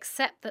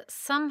 except that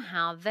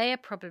somehow they are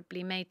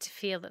probably made to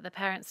feel that the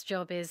parent's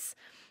job is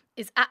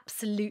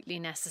absolutely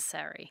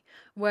necessary,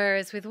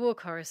 whereas with war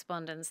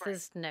correspondents,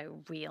 there's no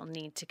real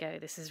need to go.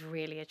 This is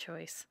really a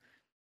choice.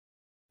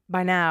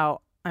 By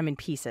now, I'm in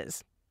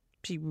pieces.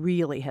 She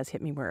really has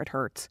hit me where it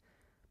hurts.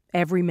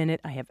 Every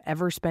minute I have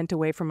ever spent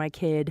away from my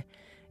kid,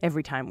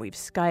 every time we've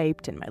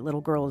Skyped and my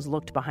little girl has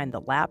looked behind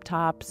the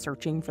laptop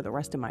searching for the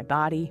rest of my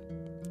body,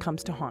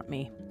 comes to haunt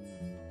me.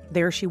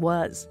 There she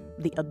was,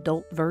 the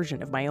adult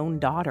version of my own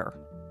daughter,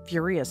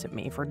 furious at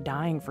me for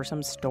dying for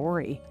some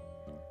story.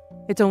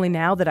 It's only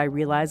now that I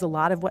realize a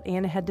lot of what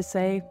Anna had to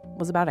say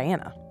was about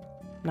Anna,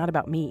 not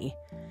about me.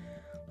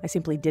 I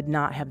simply did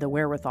not have the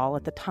wherewithal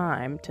at the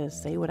time to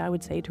say what I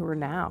would say to her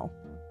now.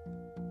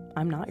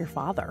 I'm not your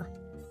father.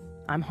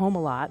 I'm home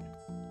a lot.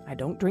 I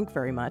don't drink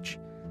very much.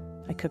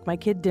 I cook my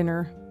kid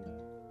dinner.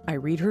 I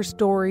read her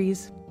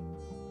stories.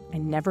 I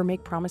never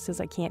make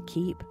promises I can't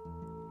keep.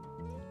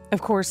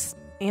 Of course,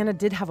 Anna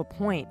did have a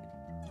point.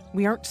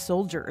 We aren't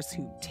soldiers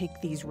who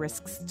take these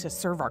risks to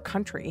serve our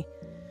country.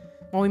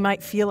 While we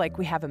might feel like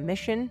we have a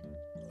mission,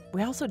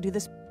 we also do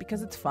this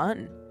because it's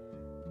fun.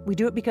 We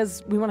do it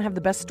because we want to have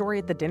the best story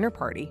at the dinner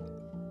party.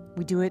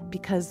 We do it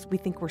because we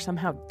think we're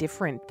somehow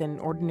different than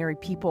ordinary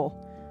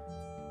people.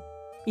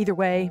 Either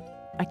way,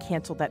 I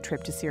canceled that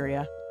trip to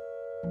Syria.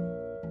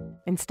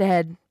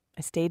 Instead,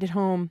 I stayed at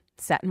home,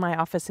 sat in my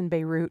office in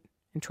Beirut,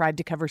 and tried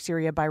to cover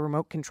Syria by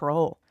remote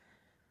control.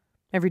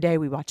 Every day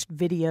we watched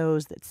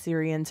videos that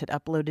Syrians had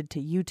uploaded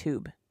to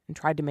YouTube and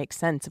tried to make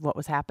sense of what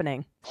was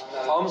happening.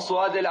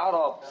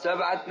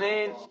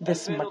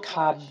 This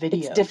macabre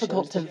video. It's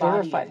difficult to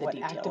verify the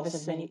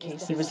details. In many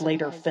cases, he was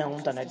later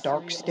filmed on a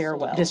dark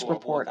stairwell. This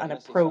report on a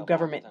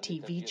pro-government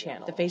TV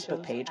channel. The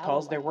Facebook page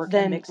calls their work.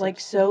 Then, like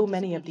so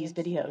many of these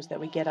videos that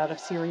we get out of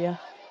Syria,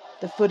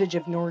 the footage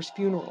of Noor's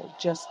funeral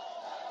just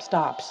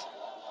stops.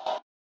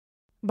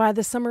 By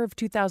the summer of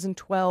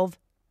 2012,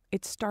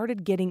 it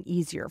started getting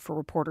easier for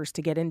reporters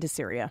to get into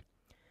Syria.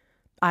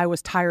 I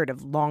was tired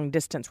of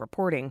long-distance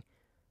reporting.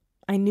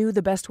 I knew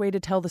the best way to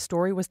tell the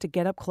story was to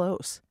get up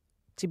close,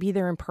 to be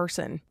there in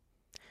person.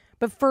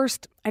 But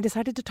first, I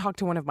decided to talk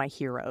to one of my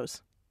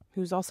heroes,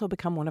 who's also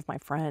become one of my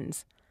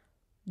friends,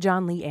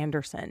 John Lee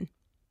Anderson.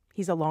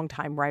 He's a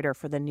longtime writer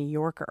for The New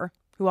Yorker,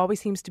 who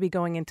always seems to be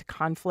going into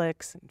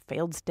conflicts and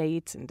failed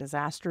states and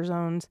disaster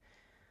zones.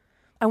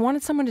 I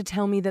wanted someone to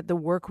tell me that the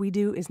work we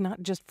do is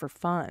not just for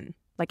fun,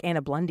 like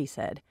Anna Blundy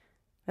said,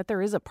 that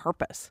there is a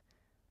purpose.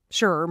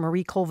 Sure,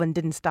 Marie Colvin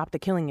didn't stop the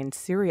killing in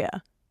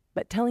Syria,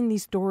 but telling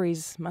these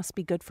stories must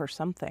be good for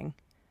something.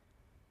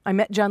 I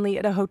met John Lee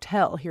at a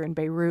hotel here in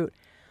Beirut.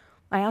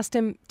 I asked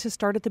him to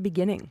start at the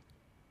beginning,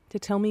 to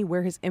tell me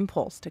where his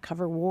impulse to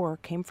cover war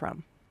came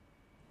from.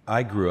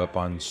 I grew up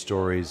on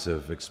stories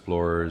of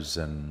explorers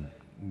and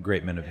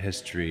great men of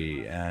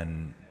history,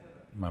 and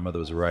my mother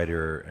was a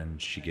writer,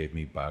 and she gave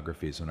me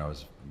biographies when I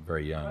was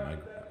very young.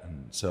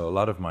 And so a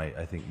lot of my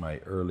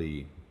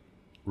early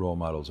role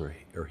models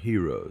are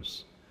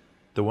heroes.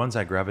 The ones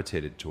I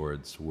gravitated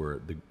towards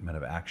were the men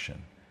of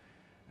action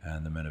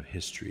and the men of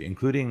history,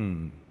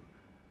 including,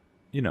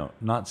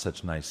 not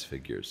such nice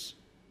figures.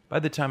 By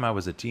the time I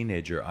was a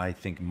teenager, I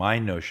think my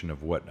notion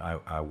of what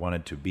I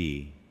wanted to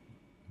be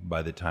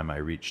by the time I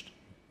reached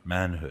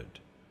manhood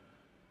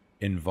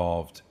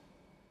involved,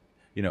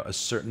 a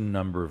certain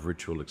number of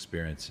ritual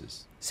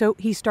experiences. So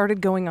he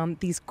started going on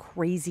these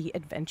crazy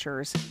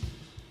adventures.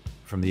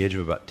 From the age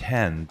of about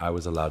 10, I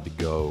was allowed to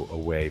go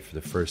away for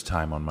the first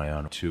time on my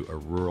own to a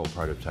rural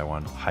part of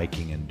Taiwan,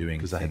 hiking and doing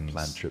things. I had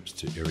planned trips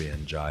to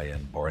Irian Jaya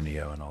and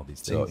Borneo and all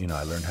these things. So,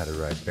 I learned how to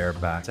ride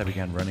bareback. I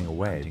began running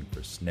away, hunting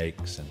for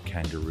snakes and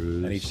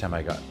kangaroos. And each time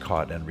I got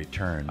caught and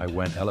returned, I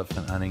went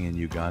elephant hunting in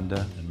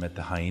Uganda and met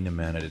the hyena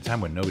man at a time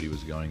when nobody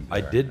was going there.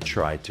 I did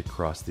try to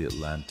cross the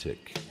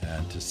Atlantic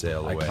and to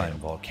sail away. I climbed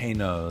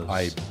volcanoes.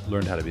 I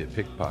learned how to be a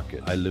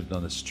pickpocket. I lived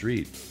on the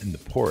street in the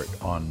port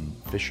on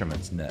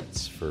fishermen's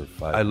nets for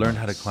 5 I learned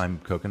how to climb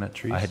coconut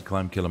trees. I had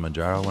climbed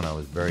Kilimanjaro when I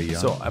was very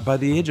young. So by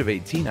the age of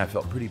 18, I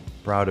felt pretty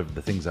proud of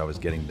the things I was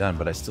getting done,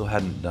 but I still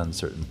hadn't done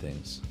certain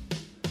things.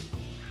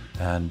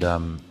 And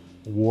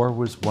war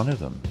was one of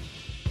them.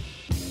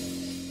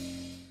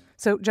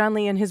 So John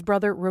Lee and his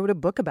brother wrote a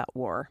book about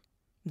war.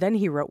 Then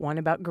he wrote one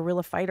about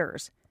guerrilla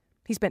fighters.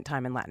 He spent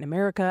time in Latin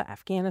America,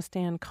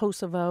 Afghanistan,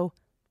 Kosovo.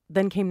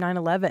 Then came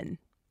 9/11.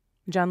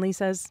 John Lee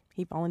says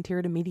he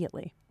volunteered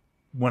immediately.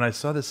 When I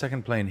saw the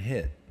second plane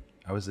hit,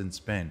 I was in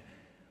Spain.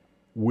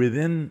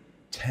 Within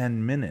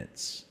 10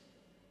 minutes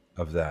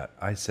of that,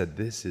 I said,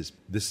 this is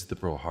the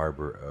Pearl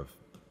Harbor of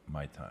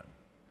my time.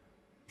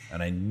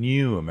 And I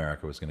knew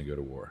America was going to go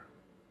to war.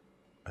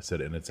 I said,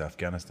 and it's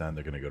Afghanistan,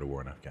 they're going to go to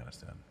war in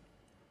Afghanistan.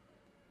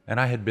 And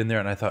I had been there,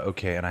 and I thought,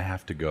 okay, and I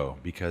have to go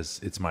because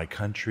it's my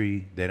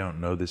country. They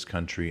don't know this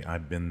country.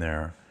 I've been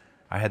there.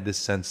 I had this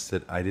sense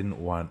that I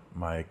didn't want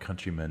my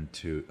countrymen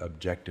to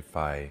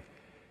objectify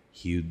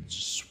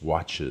huge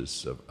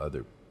swatches of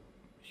other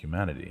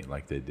humanity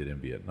like they did in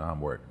Vietnam,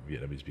 where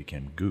Vietnamese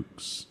became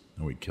gooks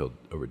and we killed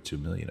over 2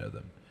 million of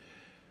them.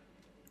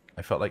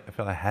 I felt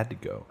I had to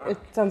go. It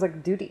sounds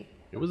like duty.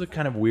 It was a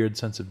kind of weird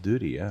sense of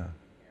duty, yeah.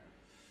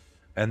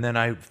 And then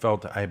I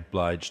felt I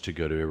obliged to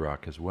go to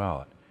Iraq as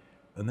well.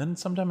 And then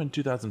sometime in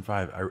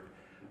 2005,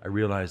 I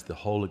realized the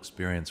whole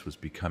experience was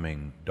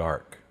becoming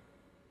dark.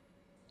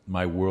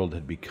 My world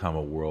had become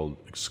a world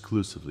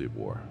exclusively of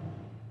war.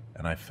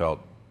 And I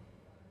felt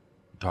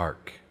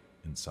dark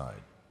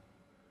inside.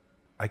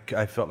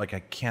 I felt like I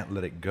can't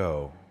let it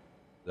go.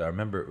 I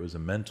remember it was a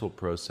mental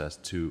process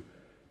to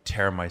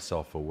tear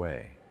myself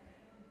away.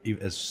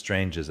 As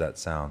strange as that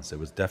sounds, it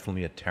was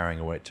definitely a tearing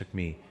away. It took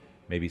me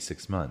maybe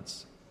 6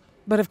 months.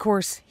 But of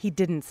course, he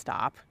didn't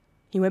stop.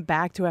 He went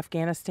back to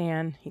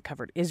Afghanistan, he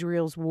covered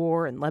Israel's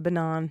war in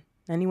Lebanon,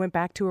 and he went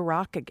back to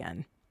Iraq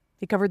again.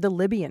 He covered the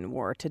Libyan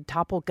war to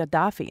topple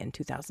Gaddafi in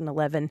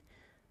 2011.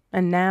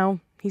 And now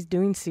he's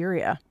doing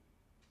Syria.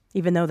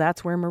 Even though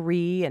that's where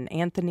Marie and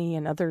Anthony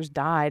and others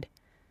died.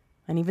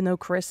 And even though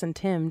Chris and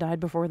Tim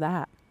died before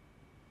that.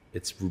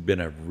 It's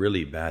been a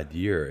really bad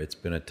year. It's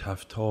been a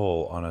tough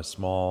toll on a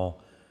small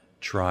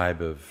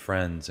tribe of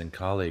friends and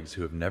colleagues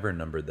who have never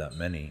numbered that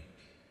many.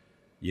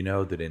 You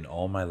know that in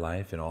all my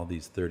life, in all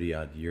these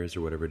 30-odd years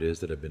or whatever it is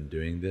that I've been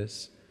doing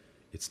this,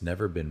 it's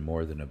never been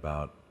more than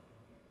about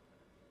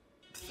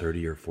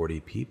 30 or 40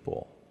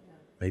 people,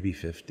 maybe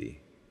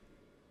 50.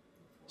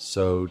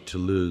 So to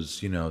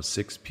lose,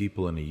 6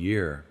 people in a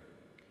year,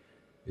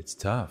 it's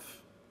tough.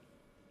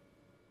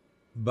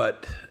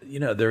 But,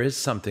 there is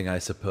something, I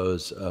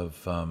suppose,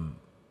 of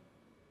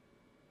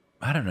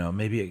I don't know,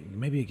 maybe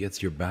it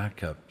gets your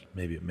back up.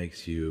 Maybe it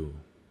makes you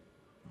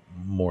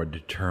more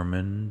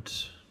determined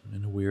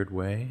in a weird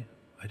way.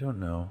 I don't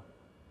know.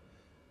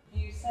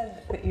 You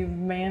said that you've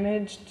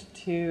managed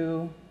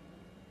to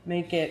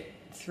make it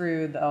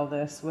through all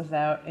this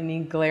without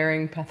any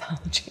glaring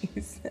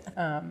pathologies.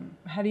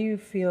 How do you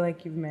feel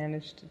like you've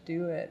managed to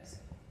do it?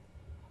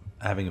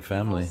 Having a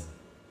family.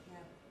 Yeah.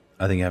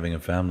 I think having a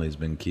family has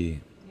been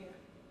key. Yeah.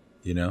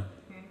 You know?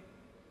 Mm-hmm.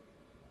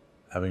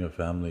 Having a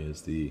family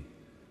is the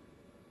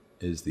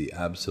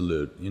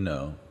absolute,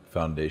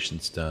 foundation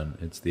stone.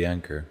 It's the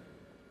anchor.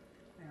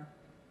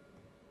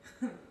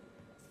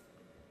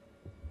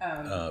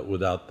 Yeah.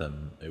 Without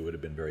them, it would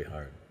have been very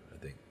hard, I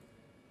think.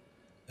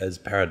 As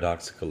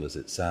paradoxical as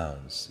it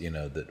sounds,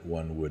 that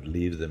one would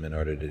leave them in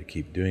order to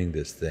keep doing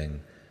this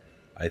thing,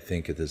 I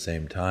think at the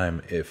same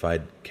time, if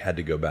I'd had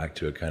to go back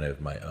to a kind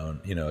of my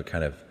own, a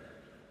kind of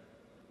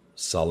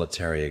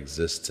solitary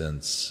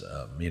existence,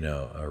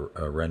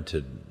 a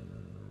rented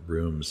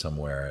room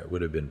somewhere, it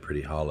would have been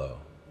pretty hollow.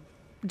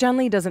 John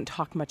Lee doesn't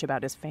talk much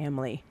about his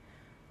family.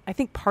 I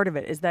think part of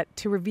it is that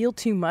to reveal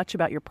too much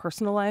about your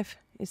personal life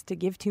is to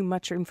give too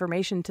much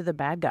information to the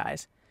bad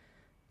guys.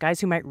 Guys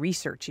who might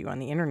research you on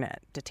the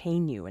internet,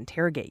 detain you,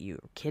 interrogate you,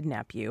 or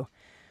kidnap you.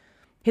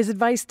 His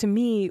advice to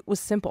me was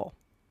simple.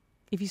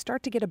 If you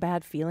start to get a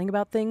bad feeling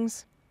about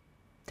things,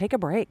 take a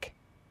break.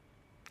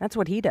 That's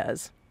what he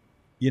does.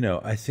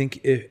 I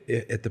think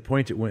at the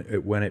point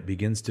when it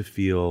begins to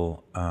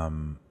feel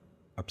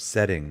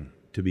upsetting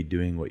to be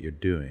doing what you're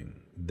doing,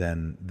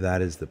 then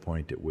that is the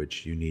point at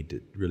which you need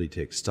to really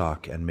take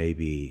stock and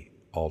maybe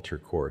alter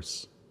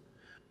course.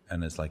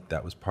 And it's like,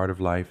 that was part of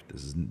life.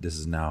 This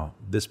is now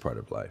this part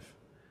of life.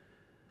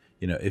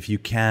 If you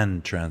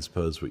can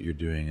transpose what you're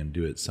doing and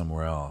do it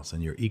somewhere else,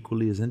 and you're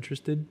equally as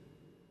interested,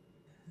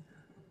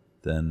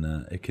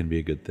 then it can be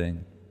a good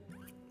thing.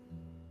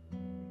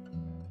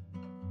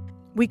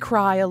 We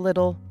cry a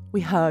little,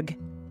 we hug,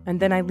 and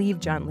then I leave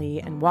John Lee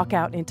and walk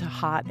out into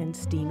hot and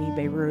steamy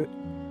Beirut.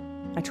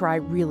 I try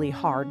really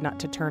hard not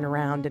to turn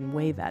around and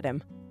wave at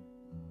him.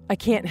 I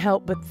can't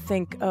help but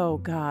think, oh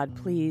God,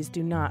 please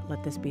do not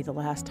let this be the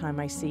last time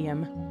I see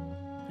him.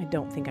 I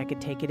don't think I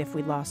could take it if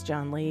we lost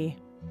John Lee.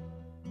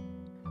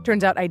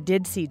 Turns out I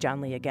did see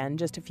John Lee again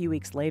just a few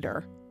weeks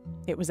later.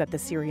 It was at the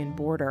Syrian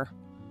border.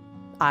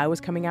 I was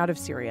coming out of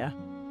Syria.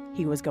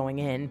 He was going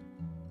in.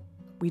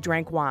 We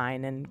drank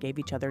wine and gave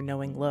each other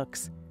knowing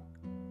looks.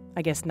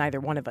 I guess neither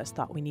one of us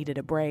thought we needed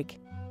a break.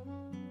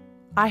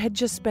 I had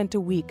just spent a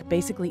week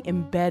basically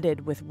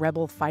embedded with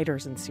rebel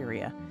fighters in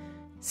Syria,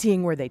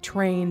 seeing where they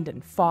trained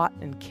and fought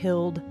and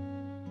killed.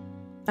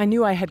 I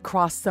knew I had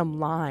crossed some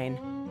line.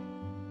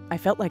 I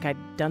felt like I'd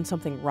done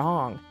something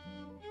wrong.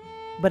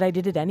 But I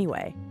did it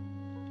anyway.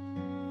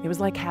 It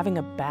was like having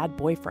a bad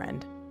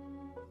boyfriend.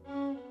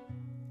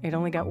 It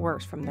only got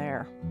worse from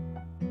there.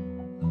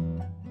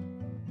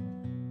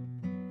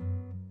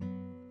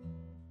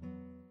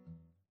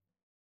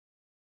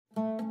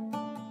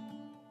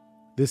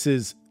 This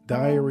is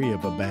Diary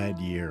of a Bad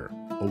Year,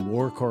 a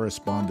war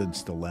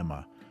correspondent's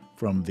dilemma,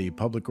 from the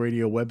public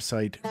radio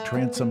website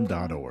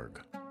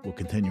transom.org. We'll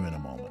continue in a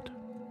moment.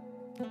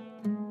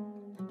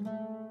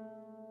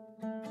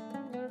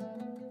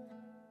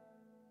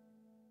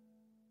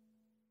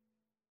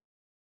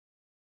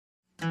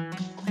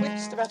 We're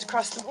just about to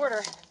cross the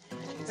border.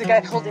 There's a guy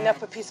holding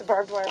up a piece of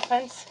barbed wire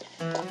fence.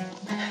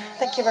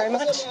 Thank you very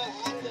much.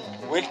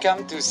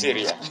 Welcome to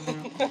Syria.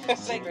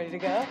 Ready to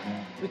go?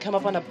 We come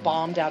up on a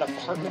bombed-out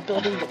apartment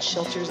building that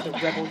shelters the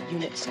rebel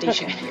unit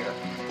stationed here.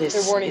 This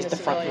is the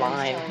front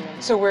line.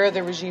 So where are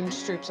the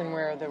regime's troops and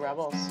where are the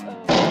rebels?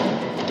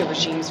 The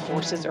regime's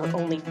forces are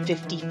only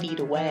 50 feet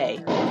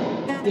away.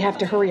 We have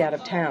to hurry out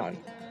of town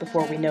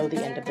before we know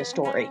the end of the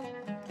story.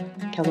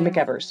 Kelly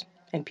McEvers,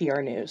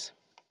 NPR News.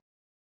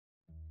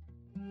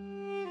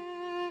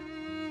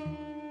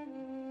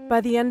 By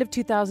the end of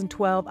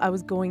 2012, I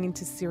was going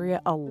into Syria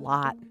a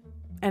lot,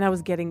 and I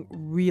was getting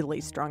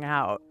really strung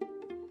out.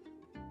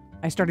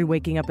 I started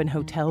waking up in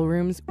hotel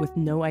rooms with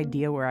no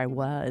idea where I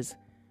was.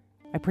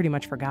 I pretty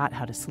much forgot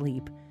how to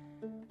sleep.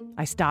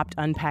 I stopped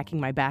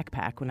unpacking my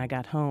backpack when I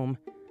got home.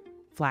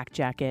 Flak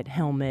jacket,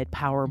 helmet,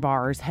 power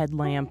bars,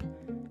 headlamp.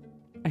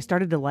 I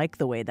started to like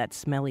the way that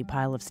smelly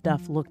pile of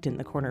stuff looked in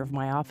the corner of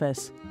my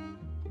office.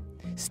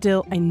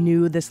 Still, I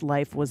knew this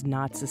life was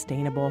not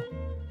sustainable.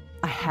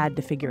 I had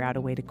to figure out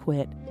a way to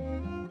quit.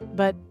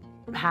 But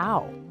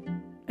how?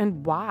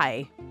 And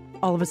why?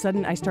 All of a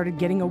sudden, I started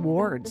getting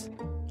awards.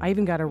 I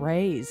even got a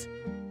raise.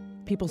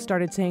 People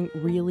started saying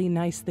really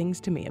nice things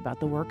to me about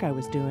the work I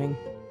was doing.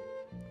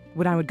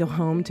 When I would go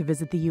home to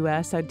visit the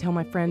U.S., I'd tell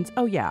my friends,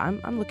 oh yeah,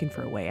 I'm looking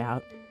for a way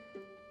out.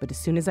 But as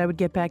soon as I would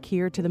get back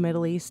here to the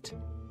Middle East,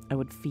 I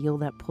would feel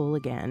that pull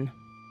again.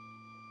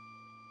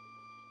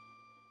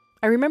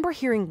 I remember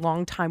hearing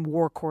longtime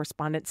war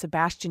correspondent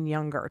Sebastian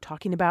Junger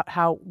talking about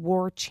how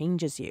war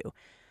changes you,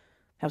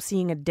 how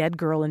seeing a dead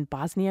girl in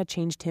Bosnia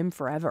changed him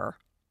forever.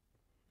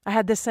 I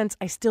had this sense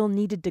I still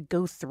needed to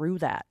go through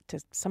that to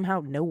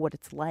somehow know what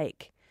it's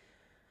like.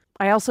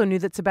 I also knew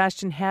that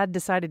Sebastian had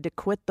decided to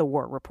quit the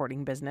war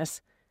reporting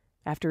business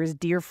after his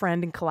dear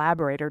friend and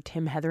collaborator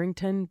Tim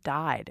Hetherington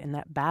died in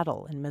that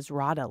battle in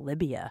Misrata,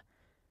 Libya,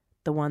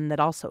 the one that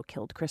also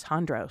killed Chris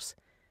Hondros.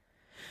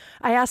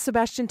 I asked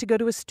Sebastian to go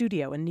to his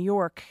studio in New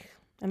York,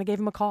 and I gave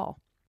him a call.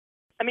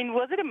 I mean,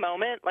 was it a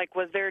moment? Like,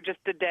 was there just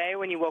a day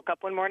when you woke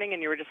up one morning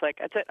and you were just like,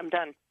 that's it, I'm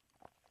done?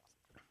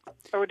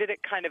 Or did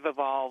it kind of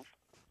evolve?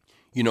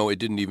 You know, it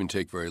didn't even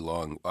take very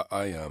long.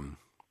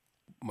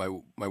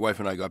 My wife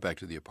and I got back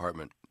to the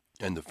apartment,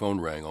 and the phone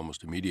rang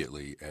almost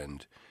immediately,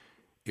 and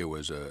it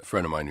was a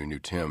friend of mine who knew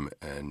Tim,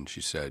 and she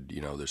said,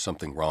 you know, there's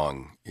something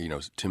wrong. You know,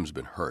 Tim's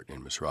been hurt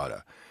in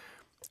Misrata.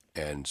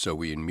 And so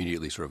we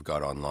immediately sort of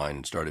got online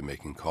and started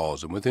making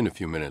calls, and within a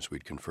few minutes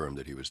we'd confirmed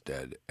that he was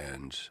dead.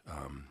 And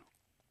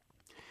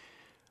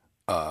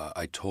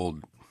I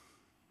told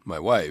my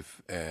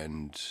wife,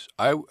 and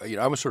I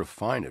was sort of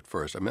fine at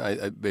first. I mean,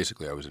 I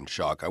basically was in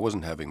shock. I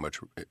wasn't having much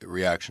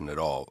reaction at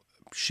all.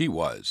 She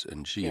was,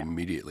 and she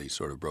immediately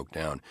sort of broke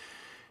down.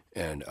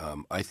 And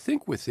I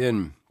think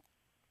within,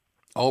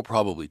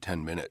 probably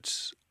 10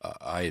 minutes,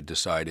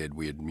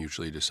 we had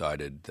mutually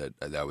decided that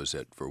that was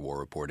it for war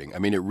reporting. I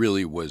mean, it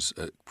really was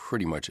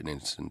pretty much an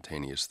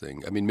instantaneous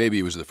thing. I mean, maybe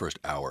it was the first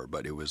hour,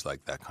 but it was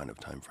like that kind of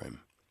time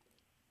frame.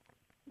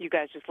 You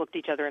guys just looked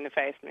each other in the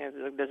face and it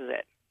was like, this is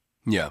it.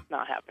 Yeah. It's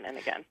not happening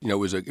again. You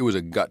know, it was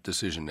a gut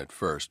decision at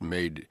first,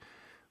 made,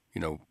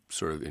 you know,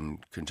 sort of in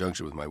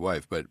conjunction with my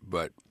wife, but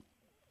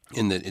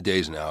in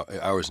the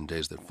hours and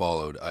days that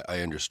followed,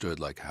 I understood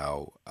like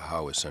how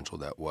essential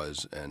that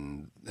was,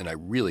 and I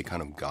really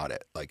kind of got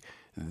it. Like,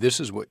 this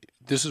is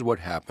what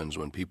happens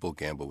when people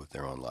gamble with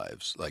their own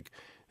lives. Like,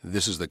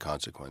 this is the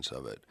consequence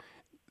of it.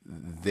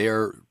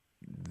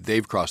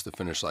 They've crossed the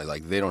finish line.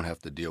 Like, they don't have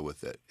to deal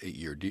with it.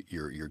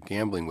 You're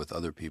gambling with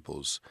other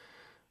people's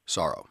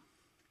sorrow.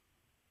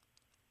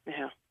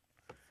 Yeah.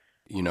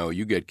 You know,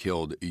 you get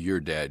killed, you're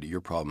dead, your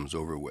problem's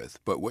over with.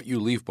 But what you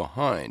leave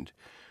behind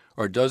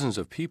are dozens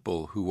of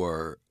people who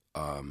are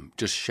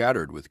just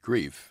shattered with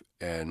grief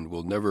and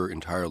will never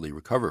entirely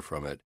recover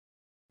from it.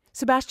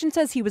 Sebastian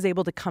says he was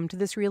able to come to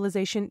this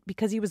realization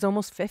because he was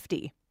almost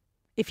 50.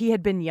 If he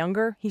had been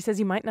younger, he says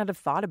he might not have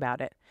thought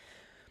about it.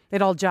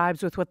 It all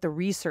jibes with what the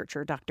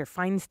researcher, Dr.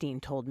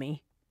 Feinstein, told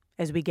me.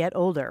 As we get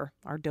older,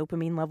 our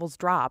dopamine levels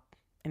drop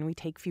and we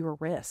take fewer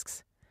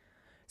risks.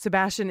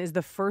 Sebastian is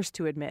the first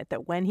to admit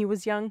that when he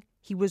was young,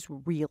 he was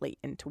really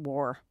into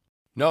war.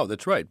 No,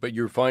 that's right. But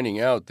you're finding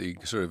out the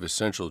sort of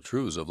essential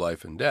truths of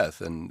life and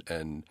death,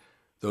 and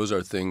those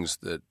are things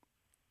that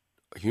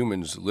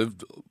humans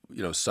lived,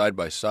 you know, side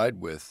by side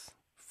with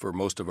for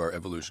most of our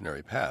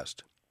evolutionary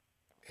past.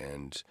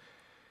 And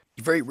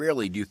very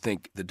rarely do you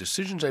think the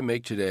decisions I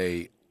make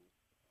today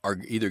are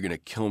either going to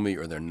kill me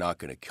or they're not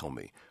going to kill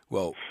me.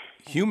 Well,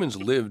 humans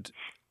lived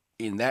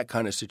in that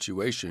kind of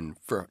situation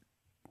for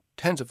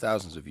tens of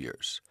thousands of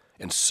years,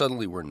 and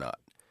suddenly we're not.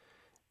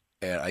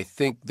 And I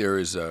think there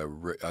is a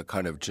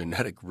kind of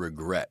genetic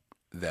regret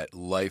that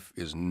life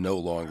is no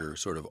longer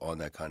sort of on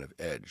that kind of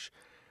edge.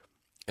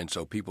 And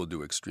so people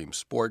do extreme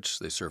sports.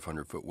 They surf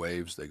 100-foot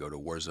waves. They go to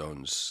war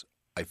zones.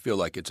 I feel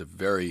like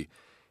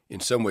in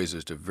some ways,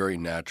 it's a very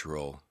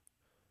natural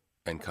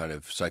and kind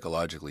of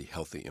psychologically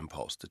healthy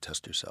impulse to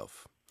test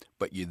yourself.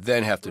 But you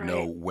then have to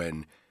know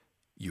when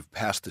you've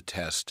passed the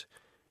test,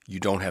 you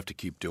don't have to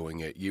keep doing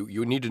it.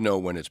 You need to know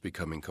when it's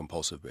becoming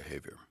compulsive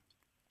behavior.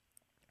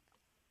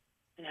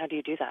 And how do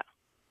you do that?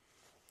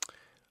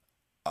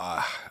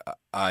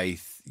 I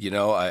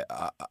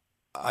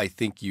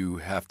think you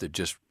have to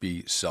just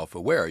be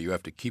self-aware. You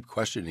have to keep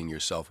questioning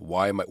yourself.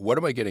 What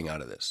am I getting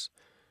out of this?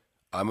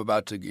 I'm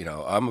about to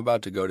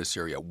go to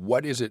Syria.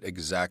 What is it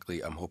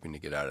exactly I'm hoping to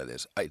get out of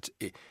this?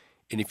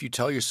 And if you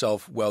tell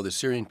yourself, well, the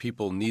Syrian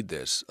people need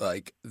this,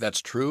 like,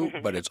 that's true,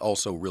 but it's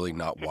also really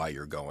not why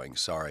you're going.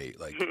 Sorry.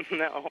 Like,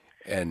 no.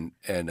 And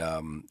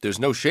there's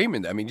no shame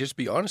in that. I mean, just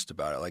be honest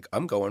about it. Like,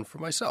 I'm going for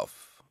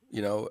myself,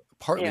 you know,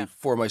 partly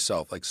for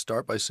myself. Like,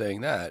 start by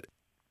saying that.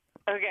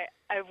 Okay.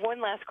 I have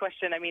one last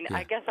question. I mean,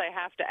 I guess I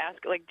have to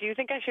ask, like, do you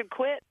think I should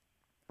quit?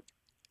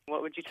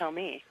 What would you tell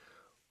me?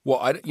 Well,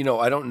 I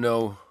don't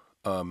know.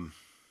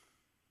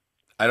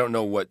 I don't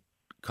know what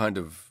kind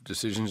of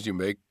decisions you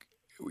make.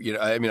 You know,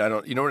 I mean,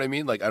 you know what I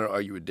mean? Like,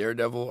 are you a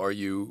daredevil? Are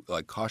you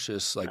like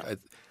cautious? Like, no.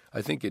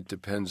 I think it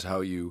depends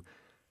how you,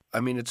 I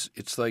mean,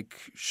 it's like,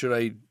 should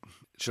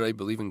I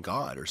believe in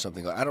God or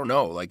something? I don't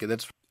know. Like,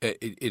 it's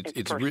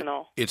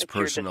personal. It's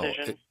personal.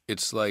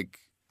 It's like,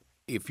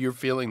 if you're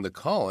feeling the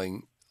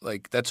calling,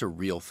 like, that's a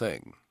real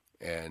thing.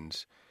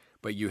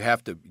 But you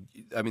have to,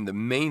 I mean, the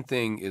main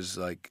thing is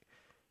like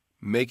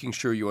making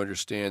sure you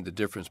understand the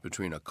difference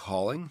between a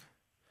calling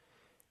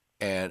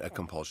and a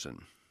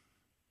compulsion.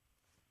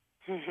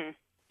 Mm-hmm.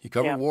 You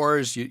cover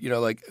wars, you know,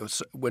 like,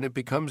 when it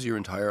becomes your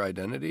entire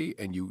identity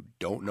and you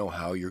don't know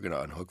how you're going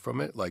to unhook from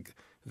it, like,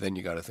 then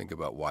you got to think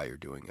about why you're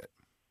doing it.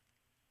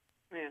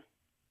 Yeah.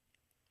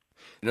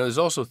 You know, there's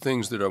also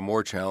things that are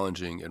more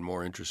challenging and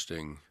more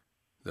interesting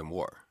than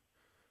war.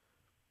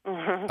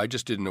 I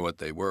just didn't know what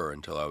they were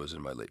until I was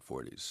in my late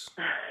 40s.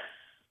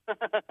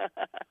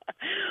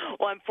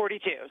 Well, I'm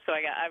 42, so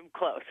I'm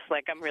close.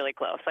 Like, I'm really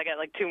close. I got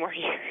like 2 more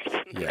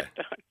years. Yeah.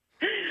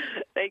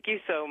 Thank you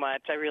so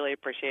much. I really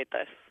appreciate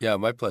this. Yeah,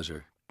 my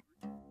pleasure.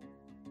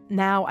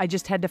 Now I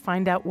just had to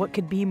find out what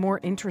could be more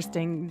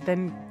interesting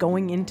than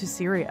going into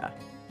Syria.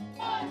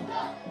 1,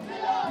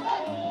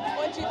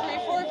 2, 3,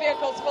 4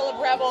 vehicles full of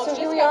rebels. So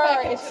Just here we got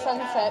are. back It's into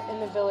sunset in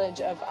the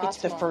village of Aswan.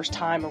 It's the first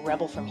time a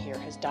rebel from here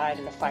has died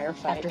in a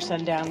firefight. After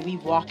sundown, we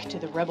walk to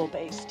the rebel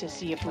base to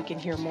see if we can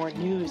hear more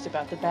news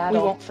about the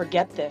battle. We won't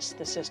forget this,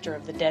 the sister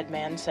of the dead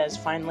man says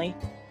finally.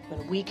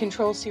 When we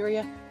control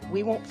Syria,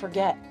 we won't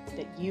forget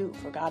that you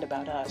forgot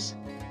about us.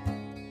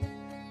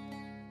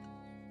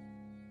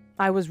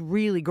 I was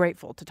really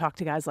grateful to talk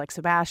to guys like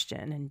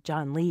Sebastian and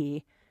John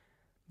Lee,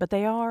 but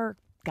they are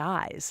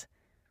guys.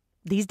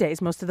 These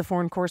days, most of the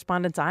foreign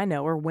correspondents I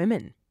know are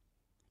women.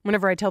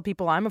 Whenever I tell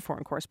people I'm a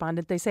foreign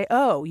correspondent, they say,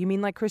 "Oh, you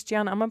mean like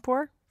Christiane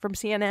Amanpour from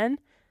CNN?"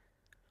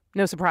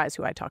 No surprise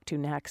who I talk to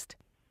next.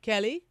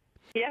 Kelly?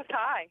 Yes,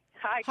 hi.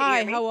 Hi, can Hi, you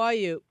hear me? how are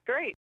you?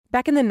 Great.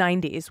 Back in the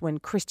 90s, when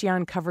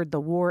Christiane covered the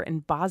war in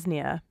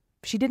Bosnia,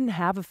 she didn't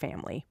have a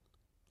family.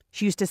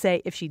 She used to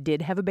say if she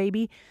did have a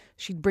baby,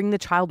 she'd bring the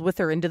child with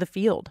her into the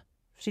field.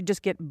 She'd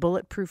just get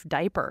bulletproof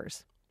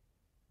diapers.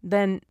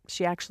 Then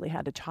she actually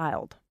had a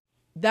child.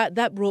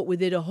 That brought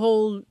with it a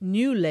whole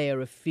new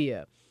layer of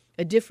fear,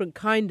 a different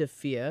kind of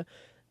fear,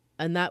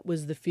 and that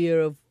was the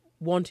fear of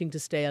wanting to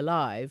stay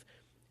alive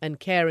and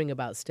caring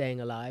about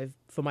staying alive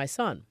for my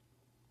son,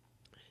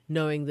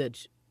 knowing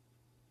that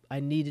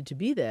I needed to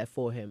be there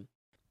for him.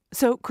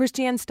 So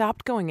Christiane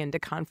stopped going into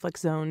conflict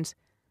zones.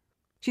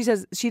 She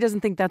says she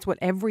doesn't think that's what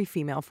every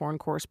female foreign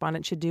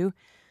correspondent should do.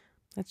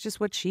 That's just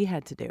what she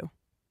had to do.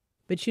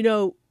 But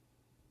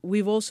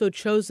we've also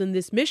chosen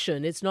this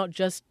mission. It's not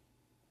just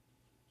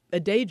a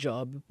day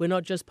job. We're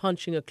not just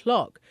punching a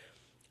clock.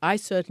 I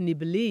certainly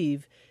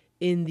believe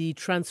in the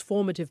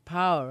transformative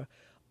power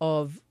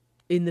of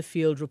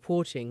in-the-field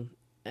reporting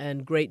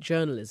and great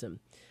journalism.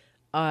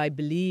 I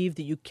believe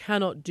that you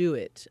cannot do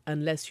it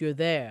unless you're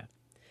there.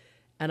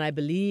 And I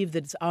believe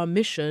that it's our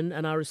mission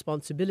and our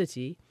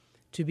responsibility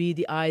to be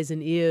the eyes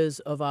and ears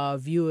of our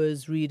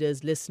viewers,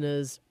 readers,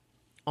 listeners,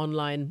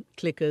 online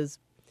clickers.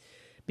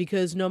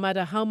 Because no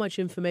matter how much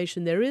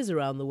information there is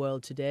around the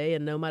world today,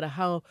 and no matter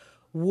how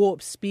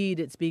warp speed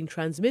it's being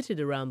transmitted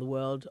around the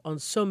world on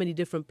so many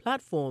different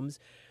platforms,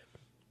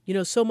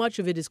 so much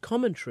of it is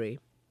commentary,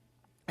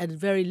 and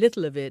very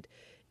little of it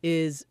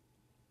is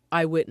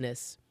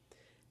eyewitness.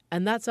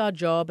 And that's our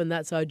job, and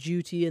that's our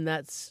duty, and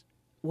that's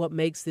what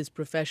makes this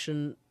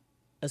profession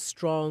as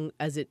strong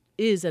as it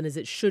is and as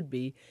it should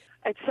be.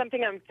 It's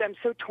something I'm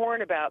so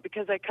torn about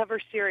because I cover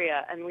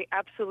Syria, and we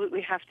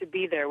absolutely have to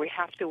be there. We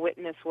have to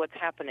witness what's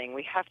happening.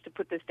 We have to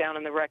put this down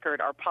on the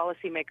record. Our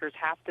policymakers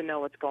have to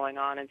know what's going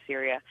on in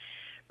Syria.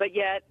 But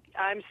yet,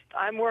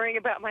 I'm worrying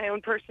about my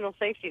own personal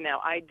safety now.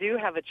 I do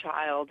have a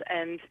child,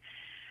 and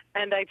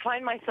I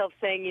find myself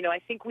saying, I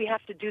think we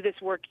have to do this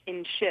work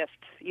in shifts.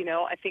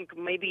 I think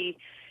maybe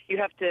you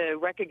have to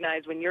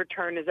recognize when your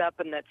turn is up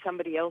and that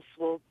somebody else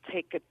will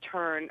take a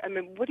turn. I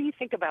mean, what do you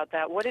think about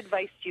that? What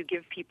advice do you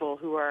give people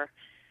who are,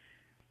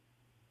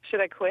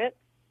 should I quit?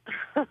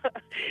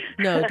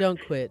 No, don't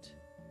quit.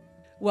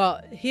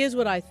 Well, here's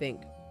what I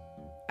think.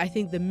 I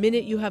think the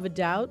minute you have a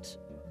doubt,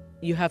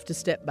 you have to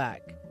step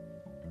back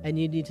and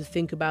you need to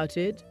think about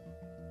it.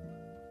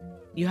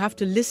 You have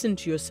to listen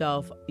to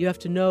yourself. You have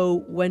to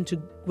know when to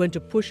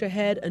push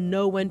ahead and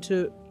know when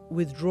to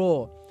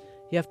withdraw.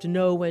 You have to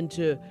know when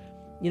to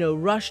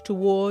rush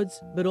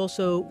towards, but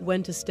also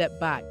when to step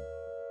back.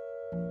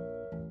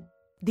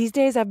 These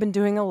days I've been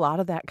doing a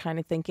lot of that kind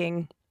of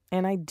thinking,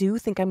 and I do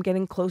think I'm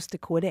getting close to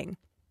quitting.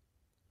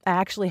 I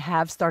actually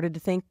have started to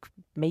think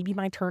maybe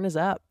my turn is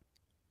up.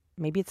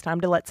 Maybe it's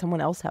time to let someone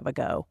else have a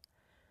go.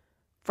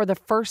 For the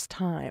first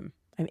time,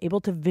 I'm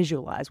able to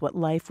visualize what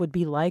life would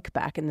be like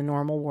back in the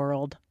normal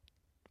world.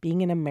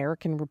 Being an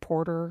American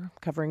reporter,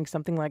 covering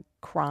something like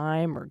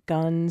crime or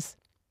guns.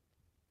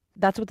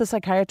 That's what the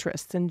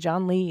psychiatrists and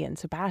John Lee and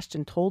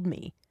Sebastian told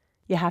me.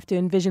 You have to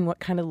envision what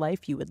kind of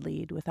life you would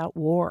lead without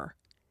war.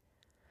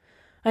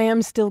 I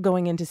am still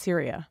going into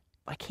Syria.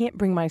 I can't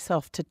bring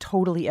myself to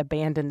totally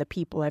abandon the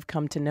people I've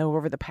come to know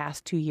over the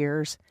past 2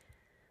 years.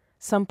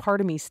 Some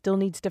part of me still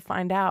needs to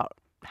find out,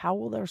 how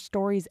will their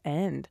stories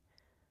end?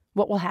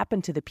 What will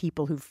happen to the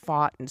people who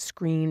fought and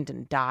screamed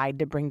and died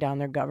to bring down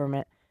their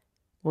government?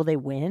 Will they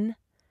win?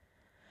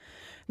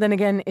 Then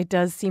again, it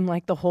does seem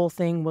like the whole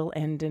thing will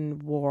end in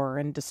war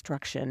and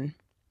destruction.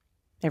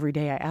 Every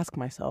day I ask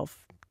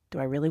myself, do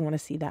I really want to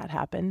see that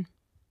happen?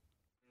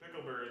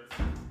 Pickle birds.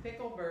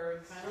 Pickle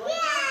birds.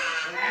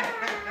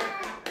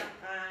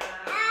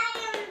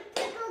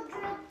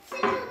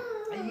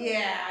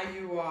 Yeah,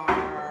 you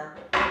are.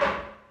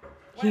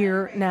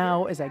 Here,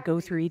 now, as I go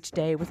through each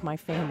day with my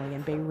family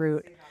in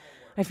Beirut,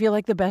 I feel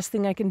like the best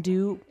thing I can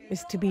do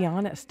is to be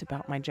honest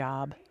about my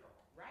job,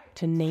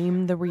 to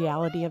name the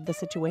reality of the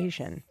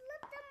situation.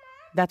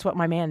 That's what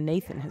my man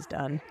Nathan has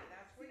done.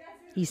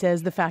 He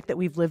says the fact that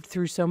we've lived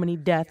through so many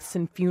deaths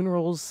and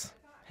funerals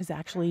has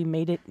actually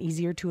made it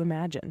easier to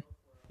imagine.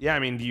 Yeah, I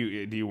mean, do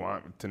you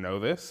want to know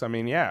this? I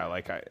mean, yeah,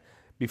 like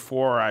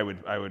before I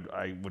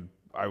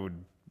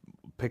would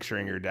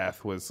picturing your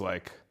death was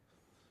like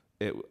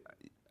it.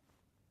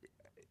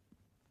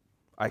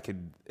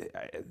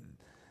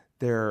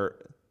 There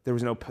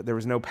was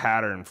no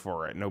pattern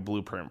for it, no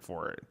blueprint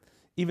for it.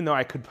 Even though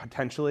I could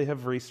potentially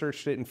have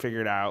researched it and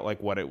figured out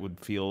like what it would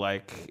feel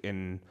like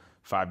in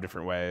 5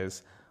 different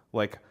ways.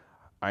 Like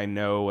I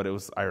know what it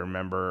was. I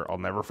remember. I'll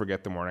never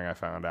forget the morning I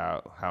found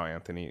out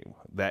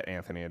that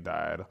Anthony had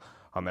died.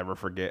 I'll never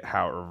forget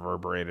how it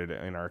reverberated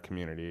in our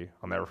community.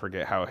 I'll never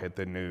forget how it hit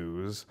the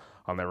news.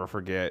 I'll never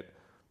forget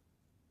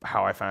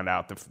how I found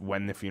out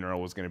when the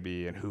funeral was going to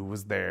be and who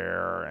was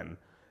there,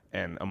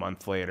 and a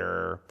month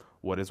later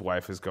what his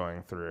wife is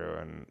going through.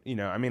 And, you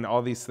know, I mean,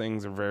 all these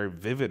things are very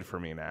vivid for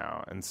me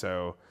now. And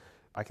so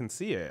I can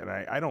see it, and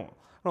I don't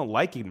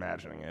like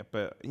imagining it,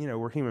 but, you know,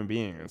 we're human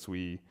beings.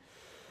 We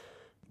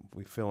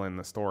fill in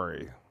the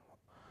story.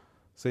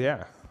 So,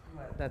 yeah.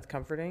 That's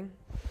comforting?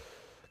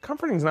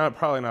 Comforting is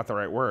probably not the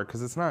right word, because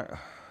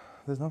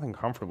there's nothing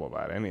comfortable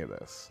about any of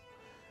this.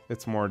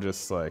 It's more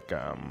just like,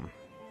 I don't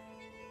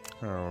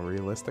know,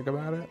 realistic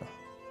about it.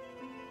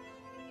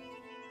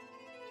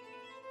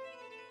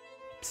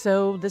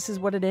 So this is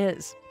what it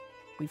is.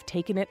 We've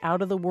taken it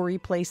out of the worry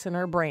place in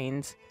our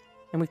brains,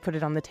 and we've put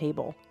it on the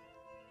table.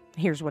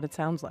 Here's what it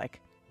sounds like.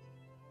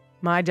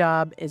 My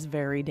job is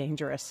very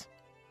dangerous.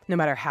 No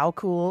matter how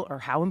cool or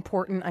how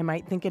important I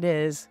might think it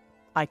is,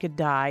 I could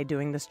die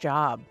doing this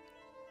job.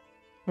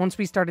 Once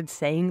we started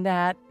saying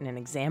that and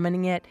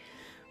examining it,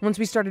 once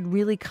we started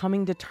really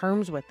coming to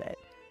terms with it,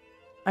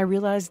 I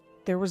realized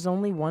there was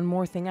only one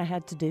more thing I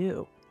had to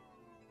do.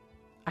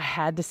 I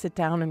had to sit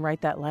down and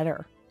write that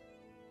letter.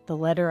 The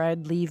letter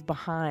I'd leave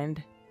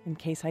behind in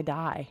case I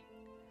die.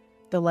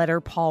 The letter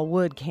Paul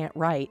Wood can't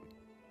write.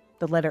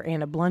 The letter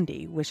Anna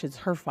Blundy wishes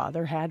her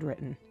father had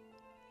written.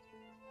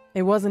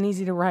 It wasn't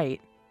easy to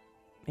write.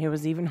 It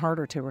was even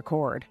harder to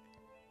record.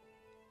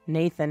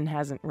 Nathan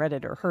hasn't read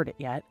it or heard it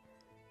yet,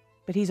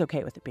 but he's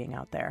okay with it being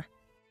out there.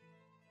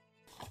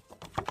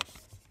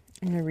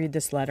 I'm going to read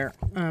this letter.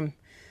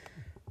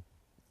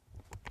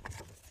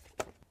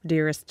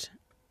 Dearest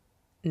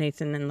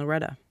Nathan and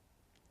Loretta.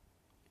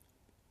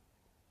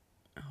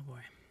 Oh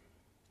boy.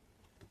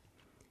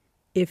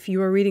 If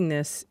you are reading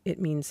this, it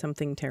means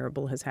something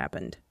terrible has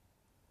happened.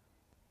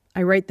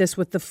 I write this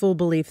with the full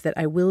belief that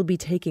I will be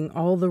taking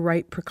all the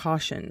right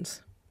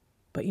precautions,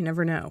 but you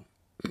never know.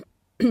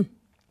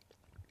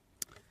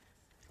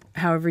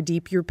 However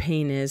deep your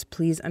pain is,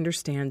 please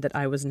understand that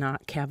I was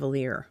not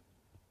cavalier,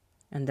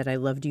 and that I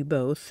loved you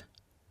both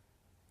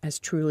as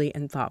truly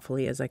and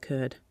thoughtfully as I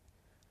could,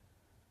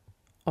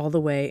 all the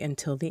way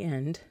until the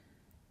end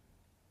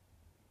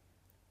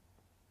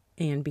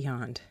and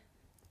beyond.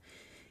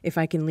 If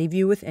I can leave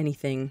you with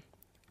anything,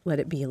 let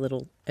it be a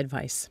little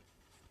advice.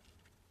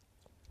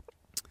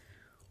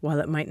 While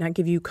it might not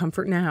give you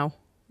comfort now,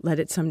 let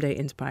it someday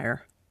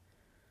inspire.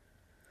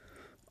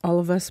 All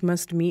of us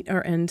must meet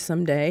our end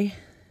someday.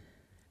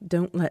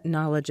 Don't let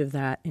knowledge of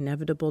that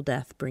inevitable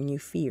death bring you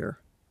fear.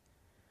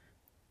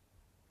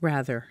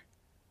 Rather,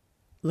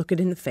 look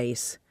it in the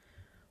face.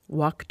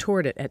 Walk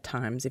toward it at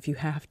times if you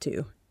have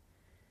to.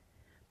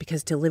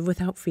 Because to live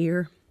without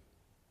fear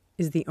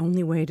is the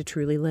only way to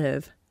truly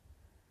live.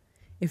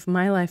 If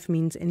my life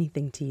means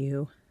anything to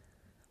you,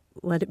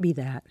 let it be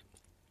that.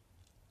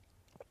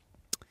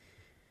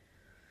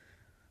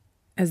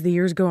 As the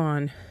years go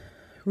on,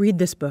 read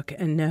this book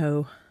and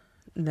know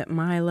that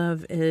my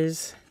love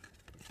is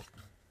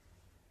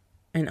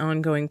an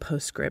ongoing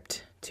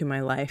postscript to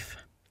my life,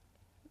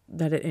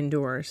 that it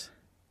endures.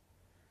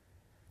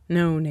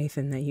 Know,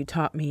 Nathan, that you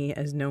taught me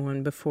as no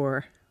one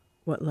before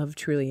what love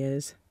truly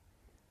is.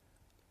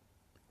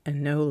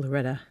 And know,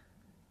 Loretta,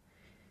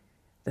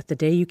 that the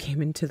day you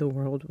came into the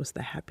world was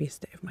the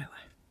happiest day of my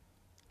life.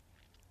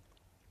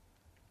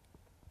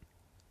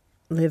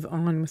 Live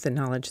on with the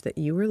knowledge that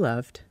you were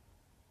loved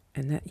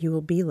and that you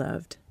will be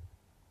loved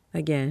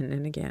again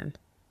and again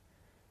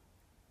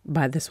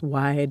by this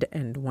wide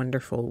and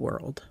wonderful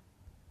world.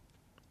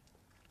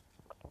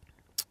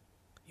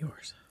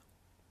 Yours,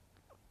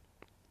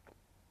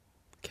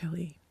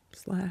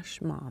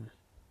 Kelly/Mom.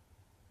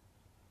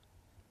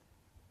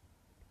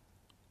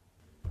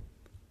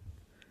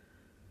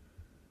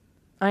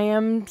 I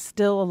am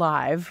still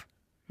alive.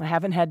 I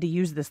haven't had to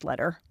use this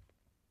letter.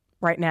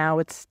 Right now,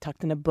 it's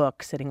tucked in a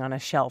book sitting on a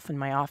shelf in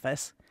my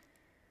office.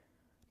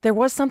 There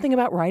was something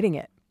about writing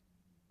it.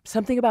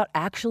 Something about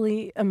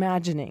actually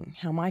imagining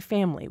how my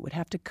family would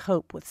have to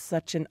cope with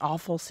such an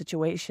awful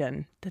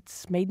situation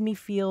that's made me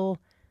feel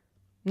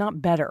not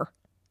better,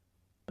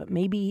 but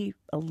maybe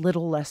a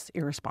little less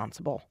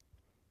irresponsible.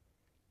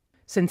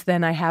 Since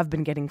then, I have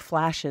been getting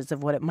flashes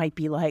of what it might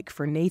be like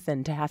for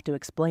Nathan to have to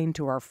explain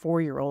to our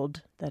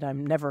 4-year-old that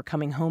I'm never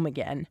coming home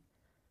again.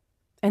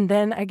 And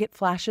then I get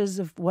flashes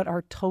of what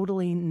our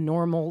totally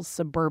normal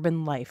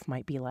suburban life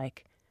might be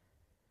like.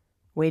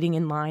 Waiting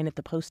in line at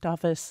the post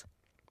office,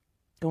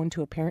 going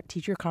to a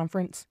parent-teacher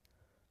conference.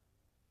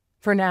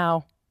 For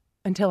now,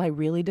 until I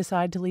really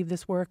decide to leave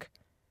this work,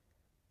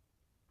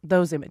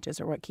 those images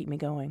are what keep me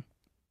going.